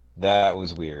 that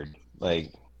was weird.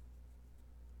 Like,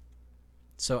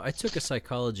 So I took a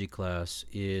psychology class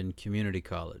in community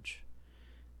college,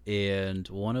 and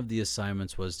one of the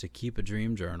assignments was to keep a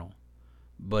dream journal,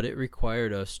 but it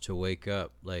required us to wake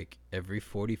up like every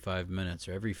 45 minutes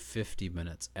or every 50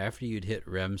 minutes after you'd hit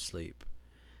REM sleep,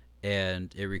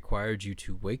 and it required you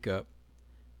to wake up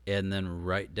and then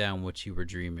write down what you were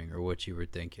dreaming or what you were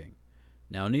thinking.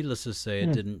 Now, needless to say,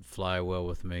 it didn't fly well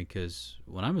with me because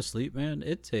when I'm asleep, man,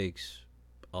 it takes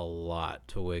a lot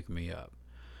to wake me up.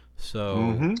 So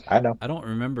hmm I know. I don't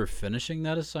remember finishing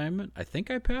that assignment. I think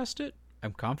I passed it.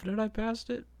 I'm confident I passed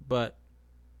it, but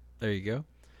there you go.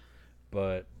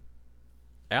 But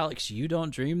Alex, you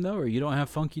don't dream though, or you don't have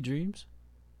funky dreams?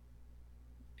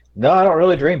 No, I don't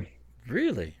really dream.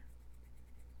 Really?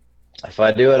 If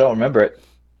I do, I don't remember it.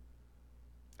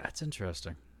 That's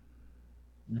interesting.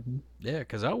 Hmm. Yeah,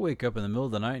 because I'll wake up in the middle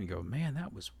of the night and go, man,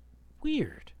 that was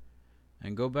weird.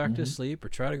 And go back to Hmm. sleep or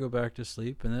try to go back to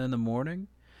sleep. And then in the morning,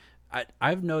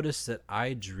 I've noticed that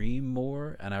I dream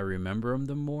more and I remember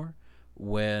them more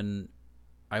when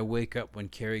I wake up when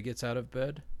Carrie gets out of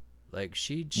bed. Like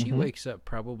she Hmm. wakes up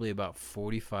probably about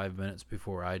 45 minutes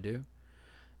before I do.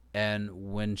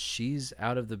 And when she's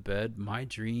out of the bed, my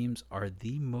dreams are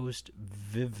the most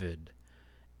vivid.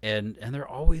 And they're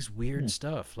always weird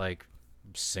stuff, like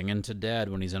singing to Dad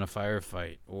when he's in a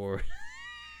firefight, or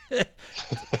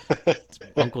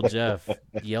Uncle Jeff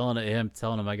yelling at him,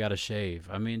 telling him I gotta shave.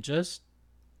 I mean, just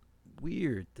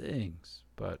weird things.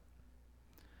 But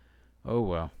oh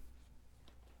well.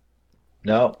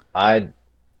 No,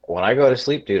 when I go to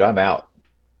sleep, dude, I'm out.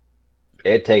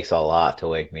 It takes a lot to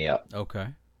wake me up. Okay.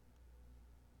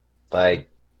 Like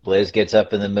Liz gets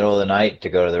up in the middle of the night to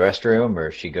go to the restroom,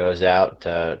 or she goes out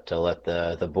to let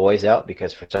the boys out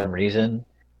because for some reason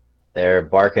they're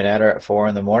barking at her at 4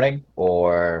 in the morning,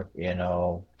 or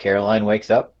Caroline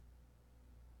wakes up,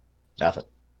 nothing.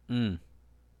 Mm.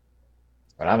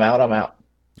 When I'm out, I'm out.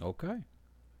 Okay.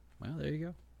 Well, there you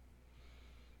go.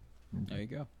 There you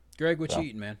go. Greg, what you So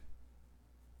eating, man?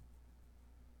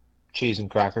 cheese and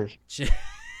crackers.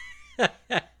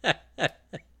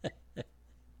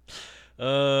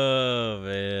 Oh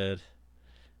man,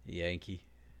 Yankee.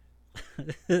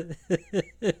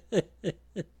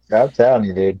 I'm telling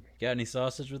you, dude. Got any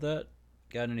sausage with that?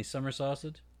 Got any summer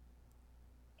sausage?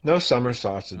 No summer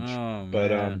sausage, Oh but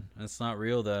man, that's not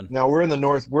real then. now we're in the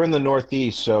north. We're in the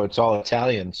northeast, so it's all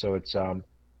Italian. So it's you know,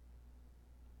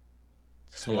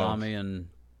 Salami and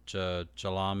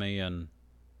jalami and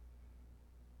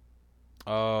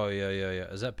oh yeah yeah yeah.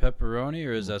 Is that pepperoni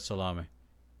or is that salami?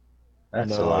 That's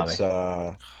no, salami.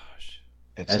 Gosh,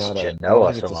 it's That's not a. I don't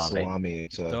Genoa think it's a salami.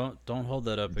 salami. don't hold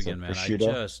that up It's a again, man. I prosciutto.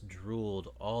 just drooled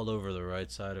all over the right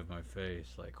side of my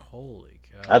face. Like holy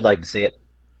I'd cow, like to see it.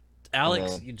 And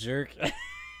Alex, then you jerk.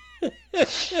 and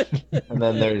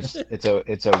then there's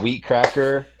it's a wheat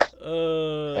cracker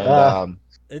and uh, Ah,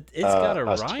 it's got a a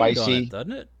rind on it, spicy.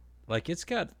 doesn't it? Like it's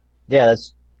got. yeah,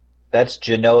 that's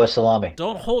Genoa salami.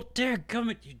 Don't hold there,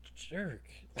 gummit, you jerk.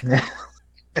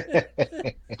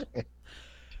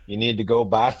 You need to go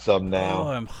buy some Oh, now.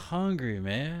 I'm hungry,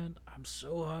 man. I'm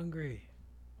so hungry.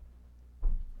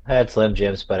 I had Slim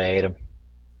Jims, but I ate them.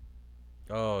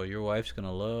 Oh, your wife's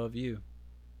gonna love you.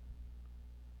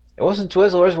 It wasn't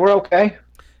Twizzlers. We're okay.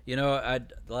 You know, I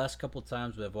the last couple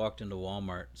times I've walked into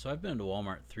Walmart, so I've been to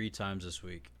Walmart 3 times this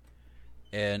week,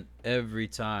 and every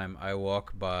time I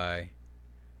walk by,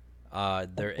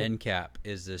 their end cap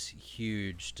is this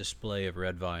huge display of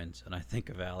red vines, and I think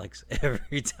of Alex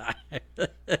every time.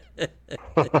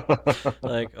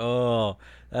 Like, oh,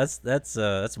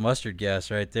 that's mustard gas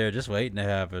right there, just waiting to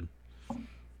happen.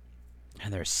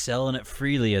 And they're selling it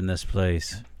freely in this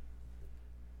place.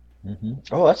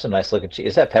 Oh, that's a nice looking cheese.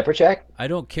 Is that pepper jack? I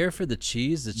don't care for the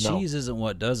cheese. The No. cheese isn't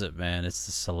what does it, man. It's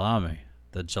the salami,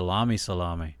 the jalami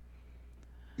salami.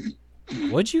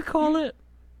 What'd you call it?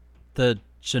 The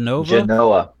Genova?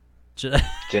 Genoa.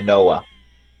 Genoa.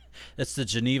 It's the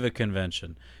Geneva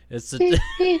Convention. It's the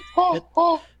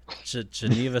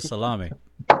Geneva salami.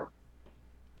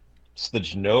 It's the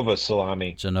Genova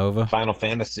salami. Genova. Final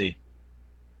Fantasy.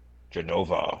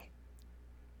 Genova.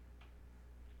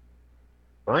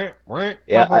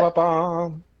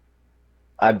 Yeah,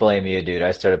 I blame you, dude.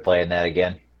 I started playing that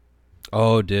again.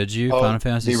 Oh, did you? Oh, Final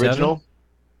Fantasy the VII original?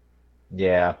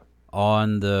 Yeah,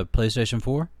 on the PlayStation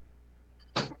 4?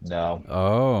 no.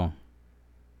 Oh,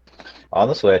 On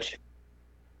the Switch.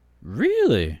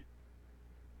 really?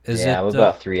 Is Yeah, I'm it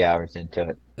about 3 hours into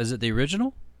it. is it the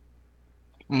original?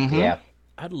 Mm-hmm. Yeah.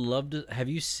 I'd love to. Have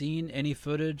you seen any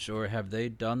footage, or have they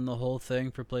done the whole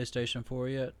thing for PlayStation 4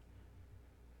 yet?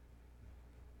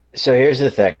 So here's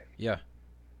the thing. Yeah.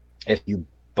 If you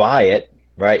buy it,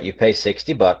 right, you pay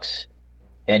 $60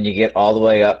 and you get all the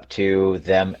way up to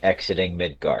them exiting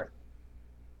Midgard.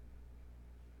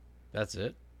 That's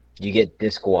it. You get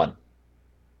disc one.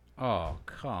 Oh,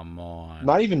 come on.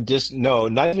 Not even disc. No,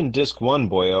 not even disc one,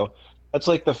 boyo. That's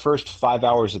like the first 5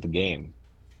 hours of the game.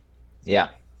 Yeah,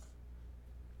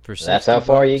 For that's 60 how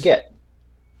far you bucks? get.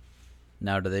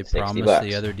 Now, do they 60 promise the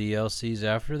bucks. other DLCs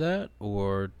after that,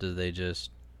 or do they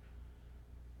just?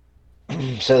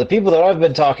 So the people that I've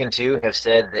been talking to have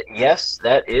said that yes,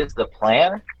 that is the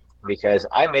plan because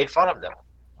I made fun of them.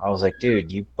 I was like,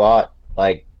 dude, you bought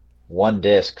like one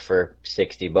disc for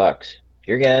 $60.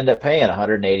 You're gonna end up paying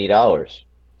 $180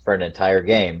 for an entire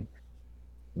game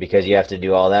because you have to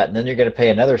do all that, and then you're gonna pay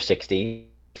another 60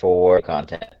 for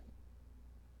content.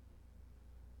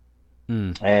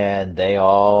 Hmm. And they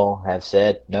all have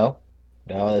said, no,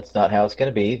 no, that's not how it's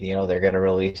gonna be. You know, they're gonna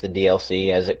release the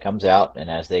DLC as it comes out and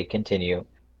as they continue.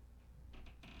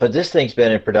 But this thing's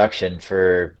been in production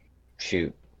for,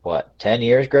 shoot, what, 10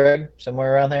 years, Greg?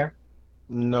 Somewhere around there,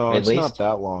 No, at it's not least?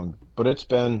 that long, but it's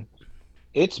been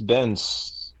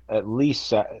at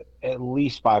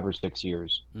least 5 or 6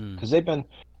 years Hmm. because they've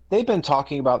been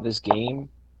talking about this game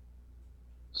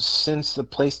since the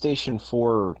PlayStation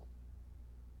 4,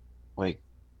 like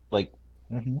like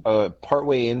Hmm.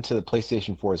 partway into the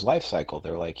PlayStation 4's life cycle.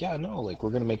 They're like, yeah, no, like we're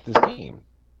gonna make this game,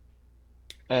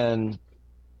 and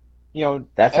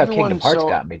That's how Kingdom everyone. Hearts So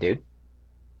got me, dude.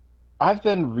 I've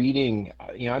been reading,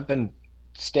 I've been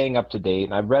staying up to date,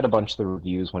 and I've read a bunch of the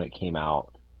reviews when it came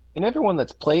out, and everyone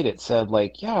that's played it said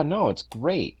like, yeah, no, it's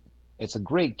great. It's a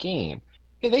great game.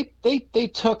 Yeah, they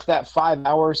took that 5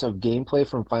 hours of gameplay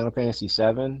from Final Fantasy VII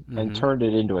and Mm-hmm. turned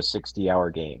it into a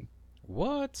 60-hour game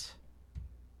What?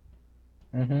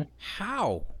 Hmm.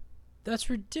 How? That's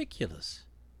ridiculous.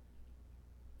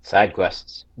 Side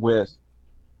quests. with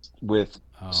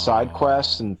side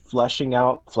quests Oh. and fleshing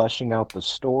out the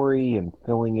story and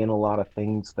filling in a lot of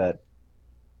things that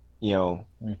you know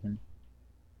Hmm.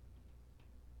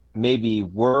 maybe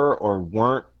were or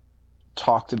weren't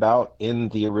talked about in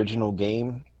the original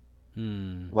game,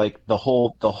 Hmm. like the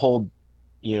whole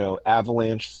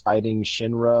Avalanche fighting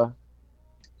Shinra.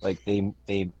 Like they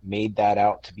made that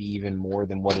out to be even more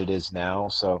than what it is now.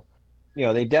 So,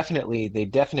 they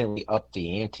definitely upped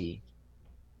the ante.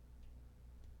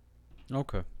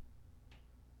 Okay.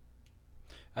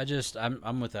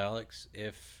 I'm with Alex.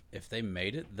 If they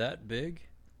made it that big,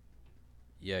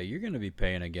 yeah, you're gonna be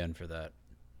paying again for that.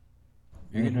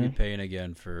 You're gonna be Hmm. paying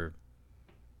again for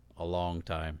a long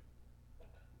time.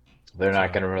 They're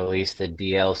not So going to release the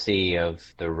DLC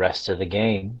of the rest of the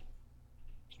game.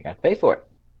 You got to pay for it.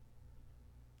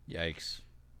 yikes.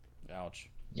 Ouch.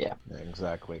 Yeah. Yeah,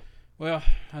 exactly. Well,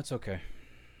 that's okay.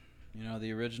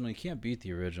 The original, you can't beat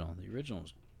the original. The original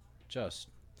was just.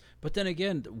 But then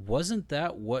again, wasn't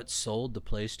that what sold the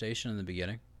PlayStation in the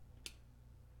beginning?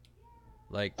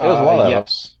 Like, It was one of them.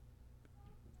 Yes.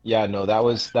 Yeah, no, that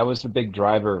was the big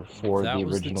driver for that the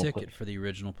was the original ticket for the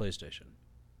original PlayStation.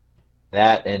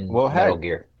 That and Well, Metal heck,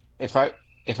 Gear. if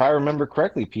I remember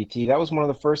correctly, PT, that was one of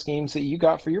the first games that you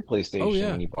got for your Oh, PlayStation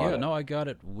yeah. when you bought Yeah, it. no, I got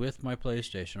it with my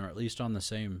PlayStation, or at least on the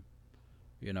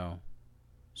you know,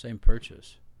 same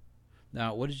purchase.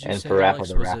 Now, what did you And say, Parappa Alex?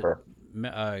 the Was it Rapper.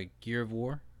 Gear of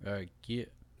War? Not Gear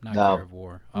No, of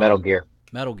War. Metal Gear.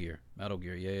 Metal Gear. Metal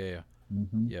Gear. Yeah, yeah, yeah.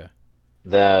 Hmm. Yeah.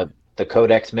 The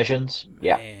Codex missions.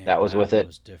 Yeah, that Man, was that with it.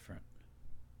 was different.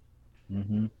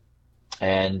 Hmm.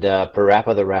 And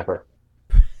Parappa the Rapper.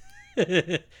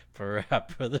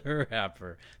 Parappa the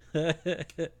Rapper.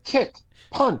 Kick,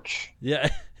 punch, Yeah.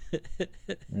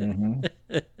 Hmm.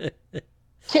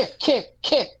 kick, kick,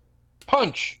 kick,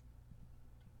 punch.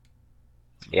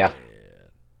 Yeah,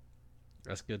 Man,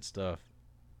 that's good stuff.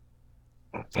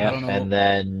 I yeah. don't know. And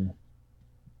then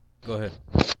Go ahead.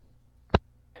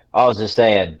 I was just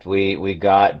saying, we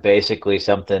got basically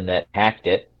something that hacked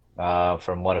it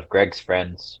from one of Greg's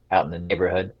friends out in the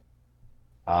neighborhood.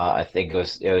 I think it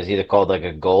was either called like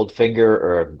a Goldfinger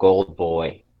or a Gold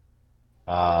Boy.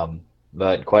 Um,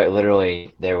 but quite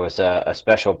literally, there was a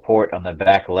special port on the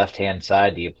back left-hand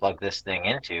side that you plug this thing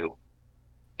into,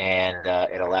 and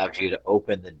it allowed you to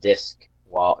open the disc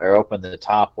or open the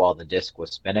top while the disc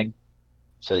was spinning,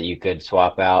 so that you could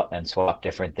swap out and swap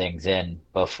different things in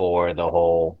before the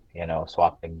whole,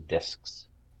 swapping discs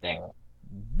thing.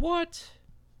 What?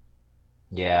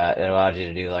 Yeah, it allowed you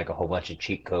to do like a whole bunch of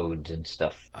cheat codes and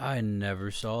stuff. I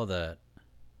never saw that.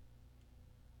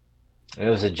 It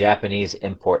was a Japanese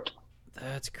import,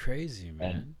 That's crazy,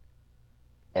 and man.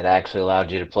 it actually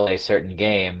allowed you to play certain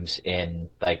games in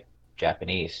like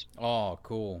Japanese, Oh,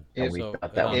 cool. and It we So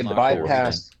thought it that was it the unlocked the coolest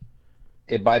region.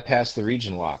 thing. bypassed the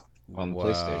region lock on the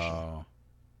PlayStation. Wow.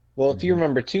 Well, if you Hmm.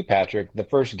 remember too, Patrick, the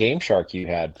first Game Shark you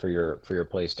had for your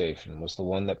PlayStation was the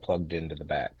one that plugged into the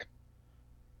back.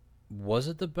 Was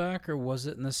it the back or was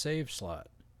it in the save slot?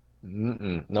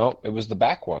 Mm-mm. No, it was the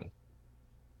back one.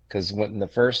 Because when the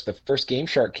first Game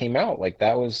Shark came out, like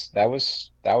that was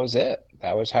it.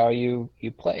 That was how you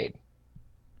played.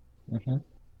 Hmm.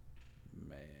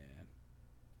 Man.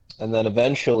 And then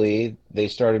eventually they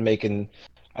started making,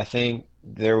 I think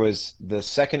there was the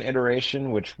second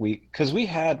iteration, which because we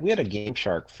had a Game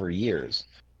Shark for years.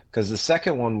 Because the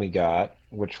second one we got,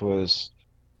 which was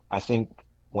I think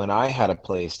when I had a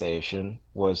PlayStation,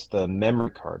 was the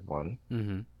memory card one.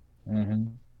 Mm-hmm. Hmm.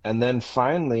 And then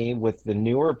finally with the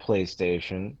newer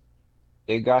PlayStation,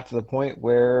 it got to the point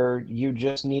where you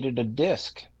just needed a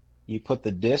disc. You put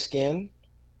the disc in,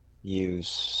 you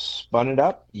spun it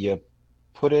up, you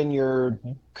put in your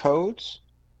Hmm. codes,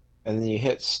 and then you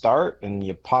hit start, and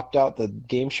you popped out the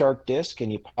Game Shark disc,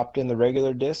 and you popped in the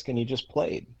regular disc, and you just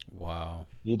played. Wow.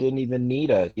 You didn't even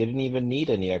need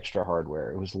any extra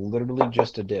hardware. It was literally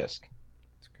just a disc.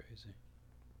 That's crazy.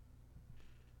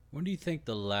 When do you think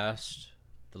the last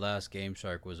Game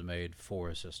Shark was made for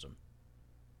a system?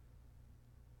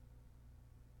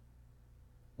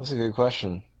 That's a good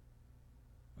question.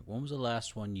 Like, when was the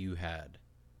last one you had?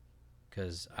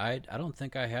 Because I don't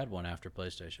think I had one after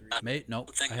PlayStation.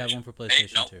 Nope, I have one for Hey,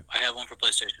 PlayStation no, 2. I have one for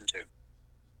PlayStation 2.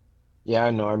 Yeah,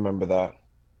 I know. I remember that.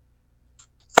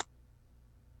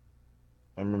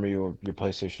 I remember your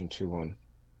PlayStation 2 one.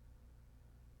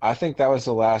 I think that was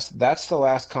the last. That's the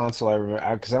last console I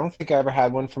remember because I don't think I ever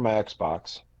had one for my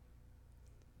Xbox.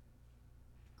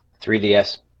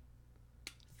 3DS.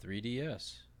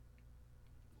 3DS.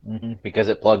 Because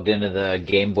it plugged into the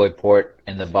Game Boy port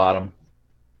in the bottom.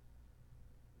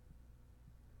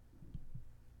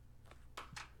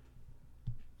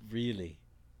 Really?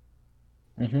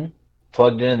 Hmm.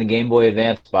 Plugged into the Game Boy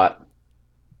Advance spot.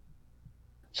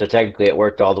 So technically it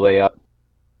worked all the way up.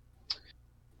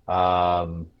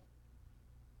 Um,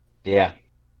 yeah.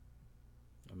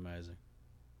 Amazing.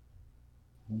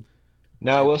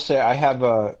 Now I will say I have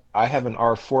an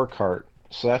R4 cart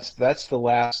So that's the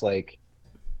last like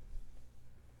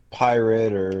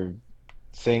pirate or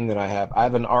thing that I have. I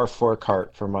have an R4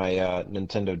 cart for my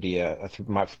Nintendo DS, for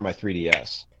my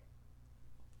 3DS,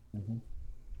 Hmm.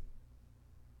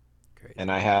 Crazy.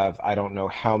 and I have I don't know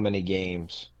how many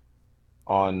games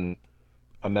on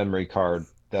a memory card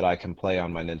that I can play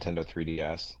on my Nintendo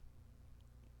 3DS.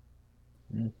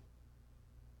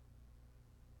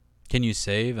 Can you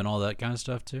save and all that kind of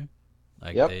stuff too?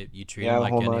 Like Yep. you treat them Yeah, the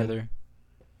like whole any nine. other?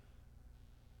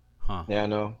 Huh. Yeah,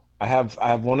 no. I have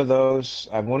one of those.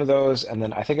 I have one of those, and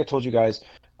then I think I told you guys.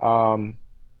 Um,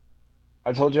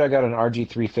 I told you I got an RG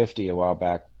 350 a while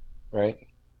back, right?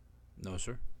 No,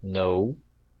 sir. No.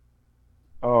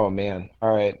 Oh man.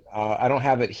 All right. I don't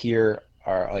have it here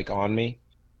or like on me.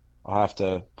 I'll have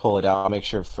to pull it out. I'll make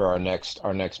sure for our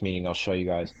next meeting I'll show you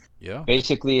guys. Yeah.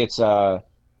 Basically, it's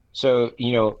so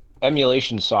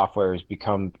emulation software has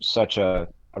become such a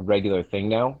regular thing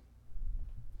now.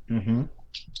 Hmm.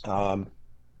 Um,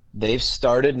 they've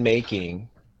started making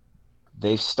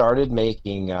they've started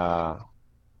making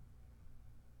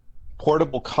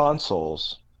portable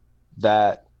consoles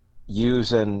that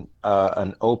use an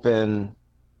open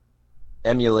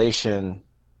emulation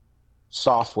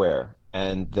software,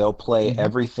 and they'll play Hmm.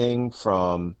 everything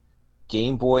from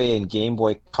Game Boy and Game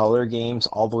Boy Color games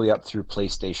all the way up through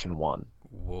PlayStation 1.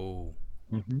 Whoa.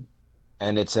 Hmm.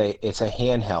 And it's a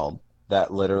handheld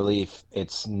that literally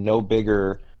it's no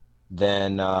bigger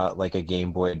than like a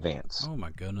Game Boy Advance. Oh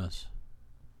my goodness.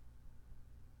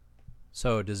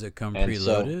 So does it come And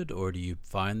so preloaded, or do you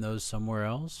find those somewhere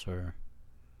else, or?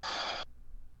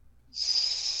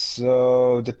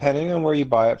 so depending on where you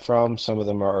buy it from, some of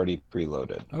them are already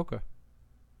preloaded. Okay.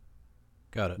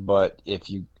 Got it. But if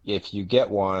you get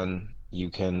one, you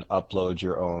can upload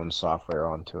your own software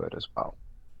onto it as well.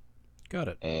 Got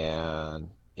it. And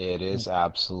it is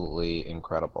absolutely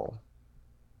incredible.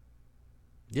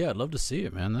 Yeah, I'd love to see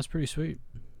it, man. That's pretty sweet.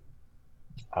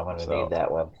 I'm gonna need So, that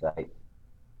website.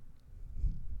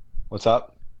 what's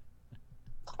up?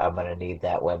 I'm gonna need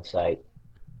that website.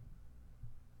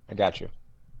 I got you.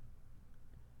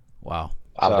 Wow.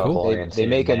 I'm So Cool. they deploying they soon,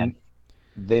 make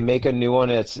man. a new one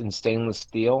that's in stainless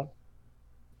steel.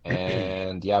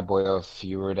 And yeah, boy, if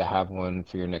you were to have one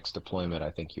for your next deployment, I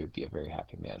think you would be a very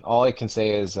happy man. All I can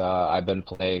say is I've been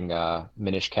playing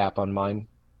Minish Cap on mine,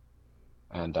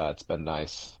 and it's been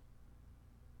nice.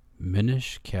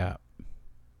 Minish Cap.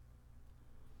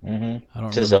 Hmm. I don't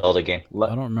It's a remember. Zelda game. I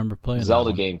don't remember playing that Zelda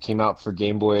one. game came out for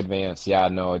Game Boy Advance. Yeah,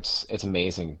 no, it's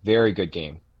amazing. Very good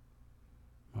game.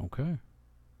 Okay.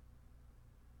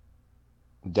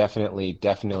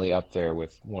 Definitely up there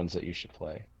with ones that you should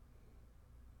play.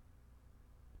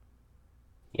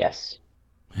 Yes.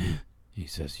 He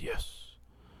says yes.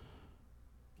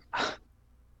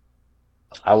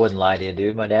 I wouldn't lie to you,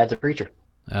 dude. My dad's a preacher.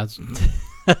 That's.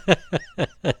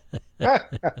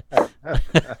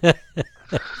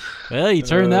 Well, you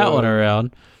turned that one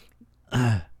around.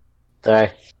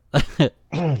 Sorry.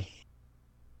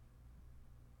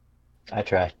 I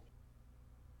try.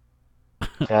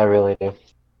 I really do.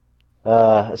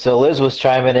 So Liz was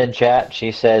chiming in chat.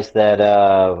 She says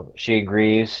that she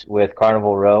agrees with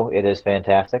Carnival Row. It is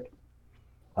fantastic.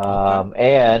 Okay.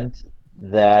 And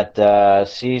that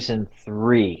season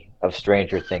 3 of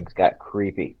Stranger Things got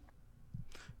creepy.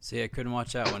 See, I couldn't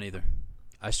watch that one either.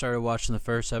 I started watching the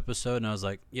first episode and I was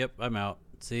like, "Yep, I'm out.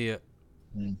 See ya."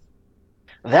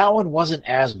 That one wasn't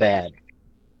as bad.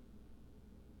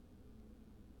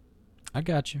 I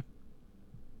got you.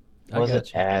 I Wasn't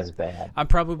got you. as bad. I'm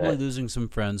probably But losing some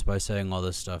friends by saying all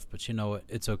this stuff, but you know what?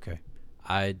 It's okay.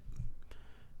 I,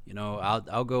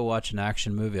 I'll go watch an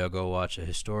action movie. I'll go watch a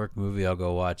historic movie. I'll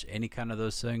go watch any kind of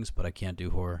those things, but I can't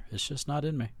do horror. It's just not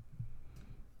in me.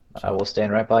 I So, will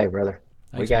stand right by you, brother.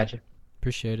 We thanks, got man.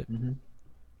 Appreciate it. you.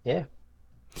 Yeah.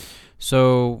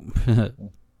 So,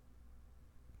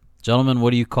 gentlemen,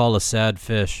 what do you call a sad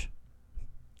fish?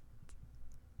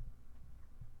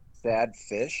 Sad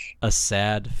fish. A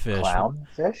sad fish.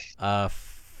 Clownfish?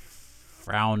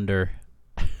 Frounder.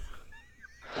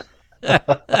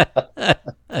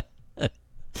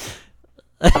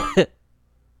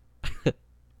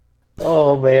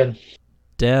 Oh man.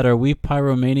 Dad, are we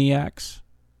pyromaniacs?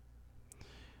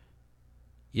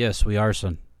 Yes, we are,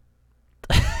 son.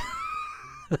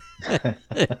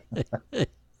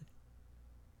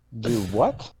 Do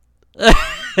what?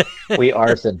 We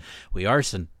arson. We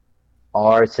arson.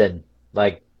 Arson.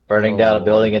 Like burning Oh, down a Lord.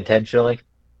 building intentionally.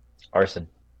 Arson.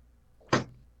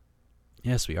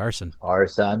 Yes, we arson.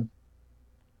 Arson.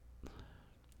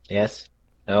 Yes?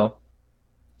 No?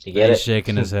 You get He's it?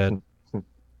 shaking his head.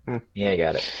 Yeah, I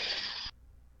got it.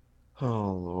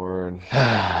 Oh, Lord.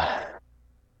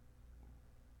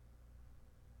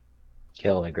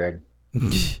 Kill me, Greg.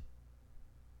 You're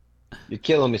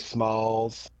killing me,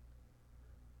 Smalls.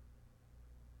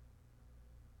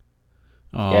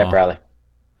 Yeah, Aw. probably.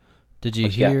 Did you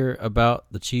What you got? hear about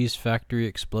the cheese factory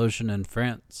explosion in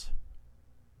France?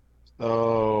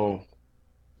 Oh.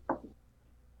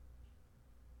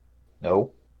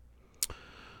 No.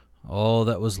 All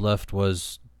that was left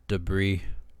was debris.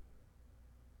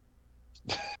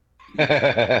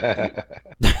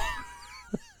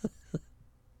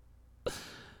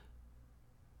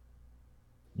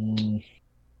 Mm,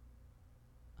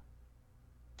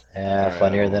 All yeah, right, that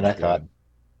funnier one than was I thought.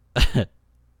 good.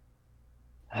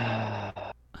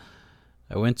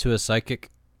 I went to a psychic.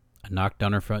 I knocked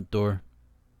on her front door.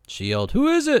 She yelled, "Who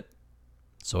is it?"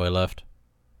 So I left.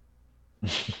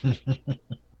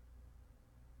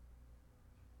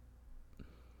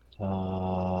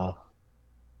 uh,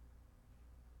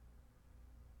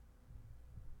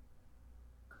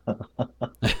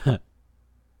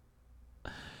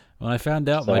 When I found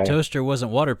out my sorry. toaster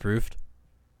wasn't waterproofed,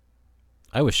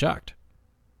 I was shocked.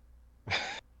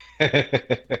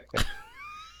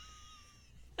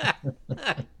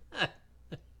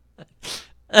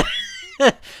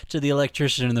 To the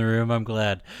electrician in the room, I'm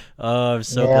glad. Oh, I'm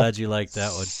so Yeah. glad you liked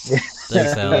that one. Thanks,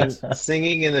 Singing, Alex.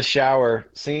 singing in the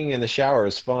shower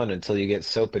is fun until you get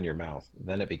soap in your mouth.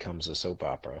 Then it becomes a soap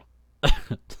opera.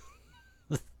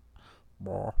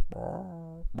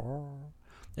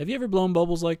 Have you ever blown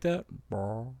bubbles like that?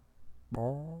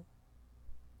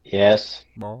 Yes,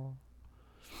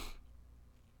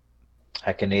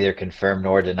 I can neither confirm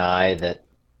nor deny that.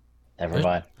 Never There's,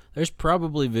 mind. there's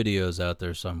probably videos out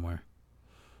there somewhere.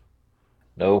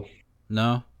 No,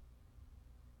 No?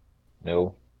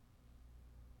 no.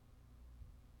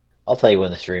 I'll tell you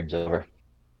when the stream's over.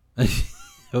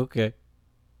 Okay.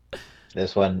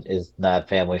 This one is not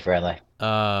family friendly.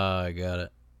 I got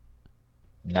it.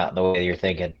 Not in the way you're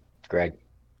thinking, Greg.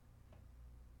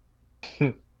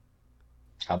 I'm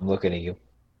looking at you.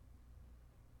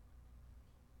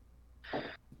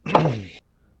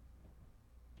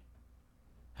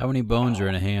 How many bones are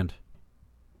in a hand?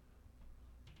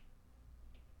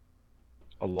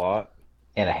 A lot.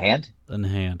 In a hand? In a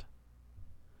hand.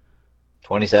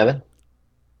 27?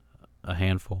 A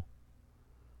handful.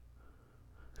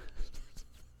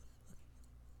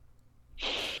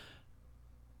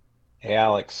 Hey,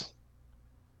 Alex,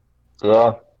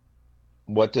 Yeah.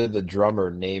 what did the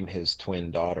drummer name his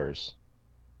twin daughters?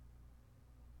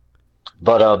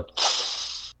 But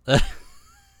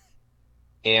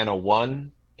Anna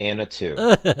 1, Anna 2.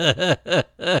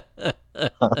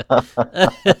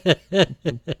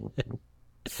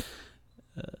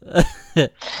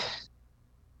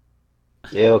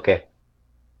 yeah, okay.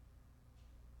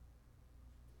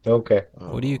 Okay.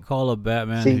 What do you Oh. call a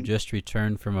Batman who See, just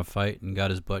returned from a fight and got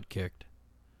his butt kicked?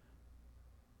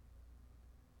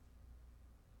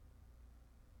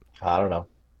 I don't know.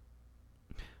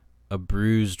 A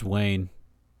bruised Wayne.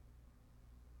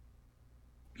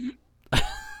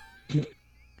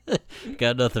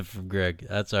 Got nothing from Greg.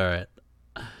 That's all right.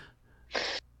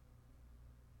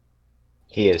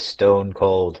 He is stone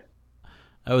cold.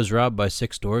 I was robbed by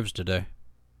 6 dwarves today.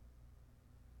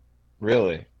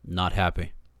 Really? Not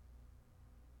happy.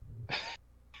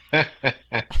 All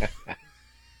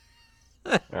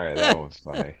right, that one's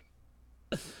funny.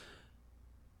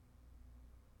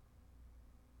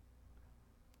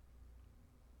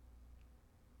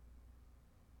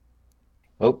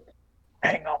 Oh,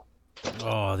 hang on.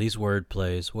 Oh, these word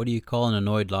plays. What do you call an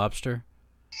annoyed lobster?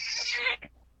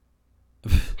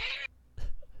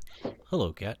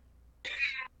 Hello, cat.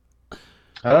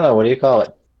 I don't know. What do you call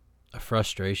it? A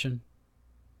frustration?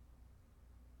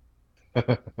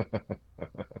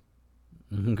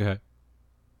 Okay.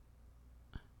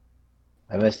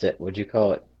 I missed it. What'd you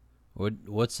call it?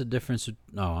 What's the difference?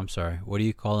 No, I'm sorry. What do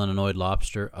you call an annoyed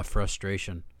lobster? A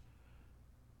frustration.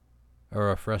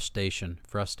 Or a frustation.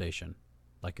 Frustation.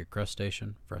 Like a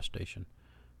crustacean? Frustation.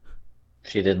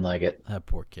 She didn't like it. That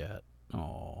poor cat.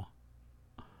 Oh.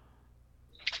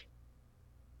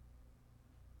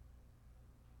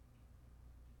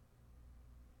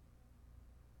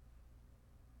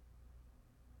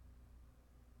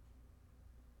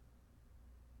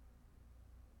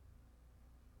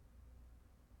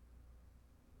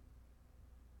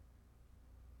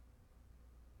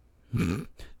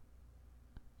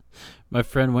 My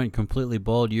friend went completely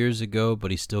bald years ago,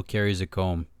 but he still carries a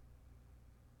comb.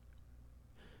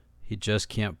 He just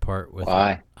can't part with it.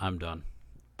 Why? I'm done.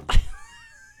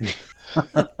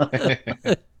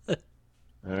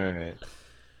 All right.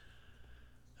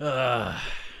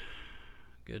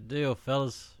 Good deal,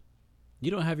 fellas.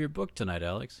 You don't have your book tonight,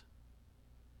 Alex.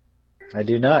 I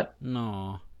do not.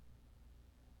 No.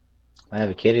 I have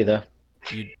a kitty though.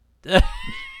 You.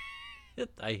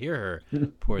 I hear her.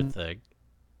 Poor thing.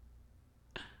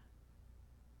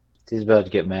 She's about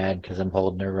to get mad because I'm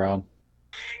holding her wrong.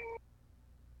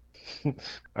 All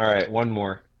right, one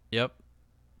more. Yep.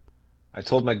 I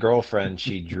told my girlfriend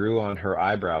she drew on her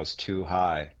eyebrows too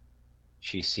high.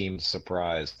 She seemed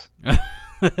surprised.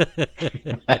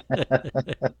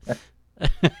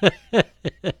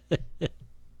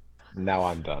 Now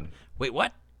I'm done. Wait,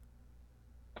 what?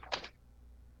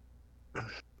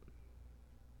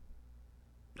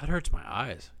 That hurts my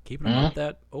eyes. Keeping them up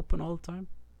that open all the time.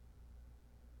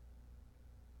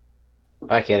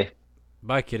 Bye, kitty.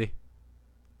 Bye, kitty.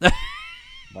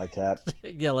 My cat.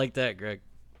 Yeah, like that, Greg.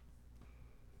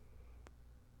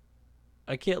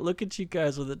 I can't look at you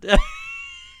guys with it.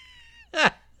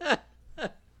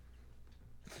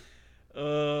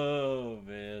 Oh,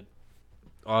 man.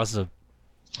 Awesome.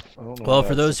 Well,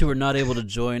 for those who were not able to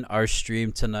join our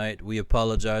stream tonight, we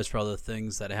apologize for all the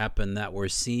things that happened that were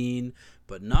seen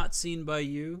but not seen by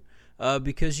you,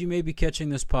 because you may be catching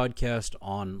this podcast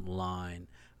online.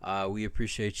 We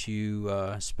appreciate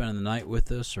you spending the night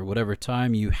with us or whatever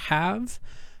time you have.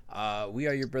 We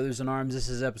are your brothers in arms. This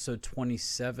is episode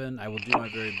 27. I will do my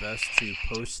very best to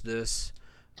post this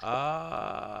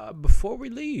before we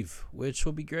leave, which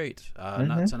will be great.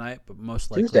 Not tonight, but most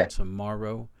likely Tuesday.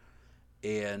 tomorrow.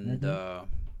 And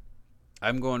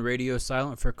I'm going radio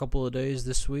silent for a couple of days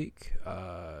this week,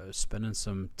 spending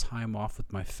some time off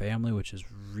with my family, which is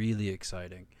really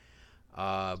exciting.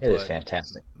 It is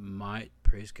fantastic.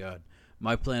 Praise God.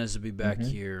 My plan is to be back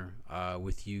here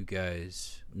with you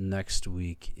guys next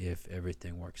week if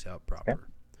everything works out proper. Okay.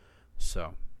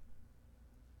 So,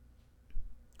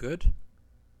 good?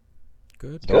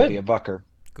 Don't be a bucker.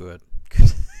 Good.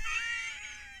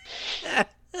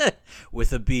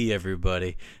 With a B,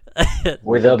 everybody.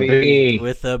 With a B.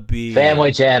 With a B.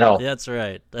 Family channel. That's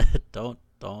right. Don't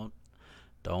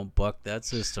buck that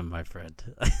system, my friend.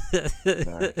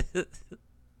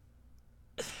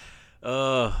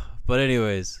 But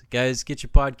anyways, guys, get your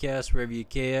podcast wherever you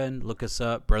can. Look us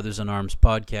up, Brothers in Arms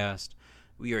Podcast.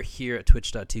 We are here at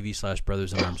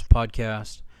twitch.tv/Brothers in Arms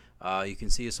Podcast. You can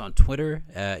see us on Twitter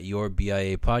at Your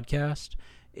BIA Podcast.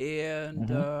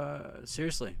 And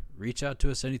seriously, reach out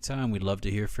to us anytime. We'd love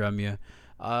to hear from you.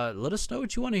 Let us know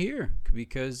what you want to hear,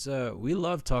 because we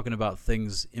love talking about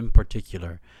things in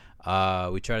particular.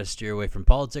 We try to steer away from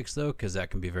politics, though, because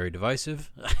that can be very divisive.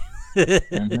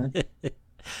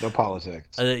 No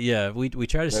politics. Yeah, we try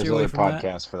to There's steer away other from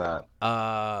podcasts for that.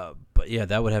 But yeah,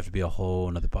 that would have to be a whole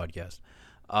another podcast,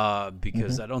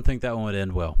 because I don't think that one would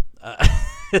end well.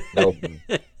 Nope.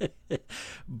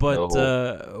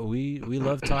 But we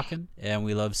love talking, and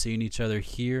we love seeing each other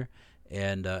here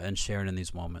and sharing in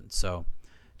these moments. So,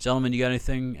 gentlemen, you got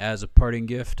anything as a parting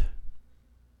gift?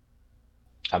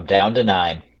 I'm down to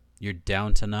 9. You're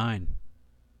down to 9.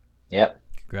 Yep.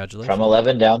 Congratulations. From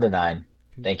 11 down to 9.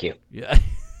 Thank you. Yeah.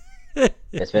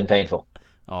 It's been painful.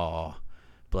 Oh,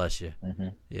 bless you. Mm-hmm.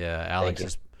 Yeah, Alex you.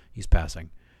 he's passing,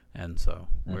 and so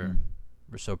we're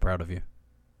so proud of you.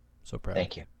 So proud.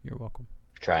 Thank you. You're welcome.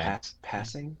 Trying.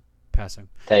 Passing? Passing.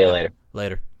 Tell you later.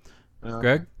 Later.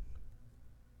 Greg?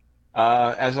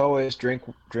 As always, drink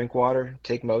water,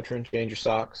 take Motrin, change your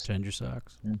socks. Change your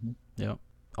socks. Mm-hmm. Yep.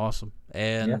 Awesome.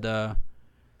 And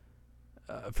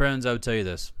friends, I would tell you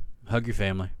this. Hug your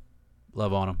family.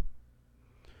 Love on them.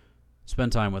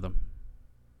 Spend time with them.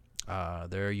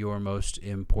 They're your most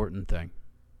important thing,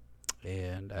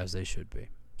 and as they should be.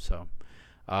 So,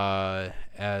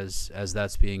 as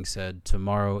that's being said,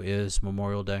 tomorrow is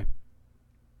Memorial Day.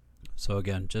 So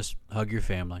again, just hug your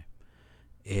family,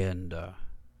 and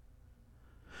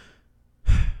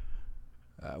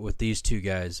with these two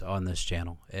guys on this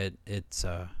channel, it's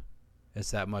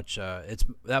that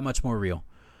much more real.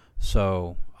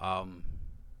 So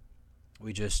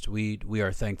we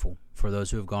are thankful for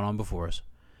those who have gone on before us,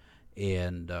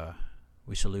 and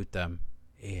we salute them.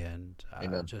 And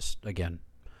just again,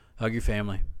 hug your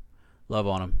family, love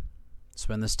on them,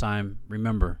 spend this time.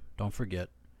 Remember, don't forget,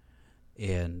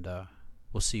 and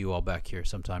we'll see you all back here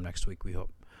sometime next week, we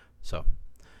hope. So,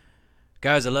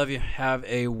 guys, I love you. Have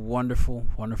a wonderful,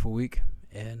 wonderful week,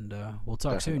 and we'll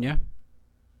talk soon. Yeah.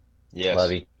 Yes.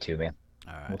 Love you too, man.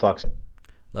 All right. We'll talk soon.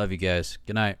 Love you guys.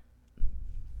 Good night.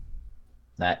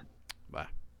 Night.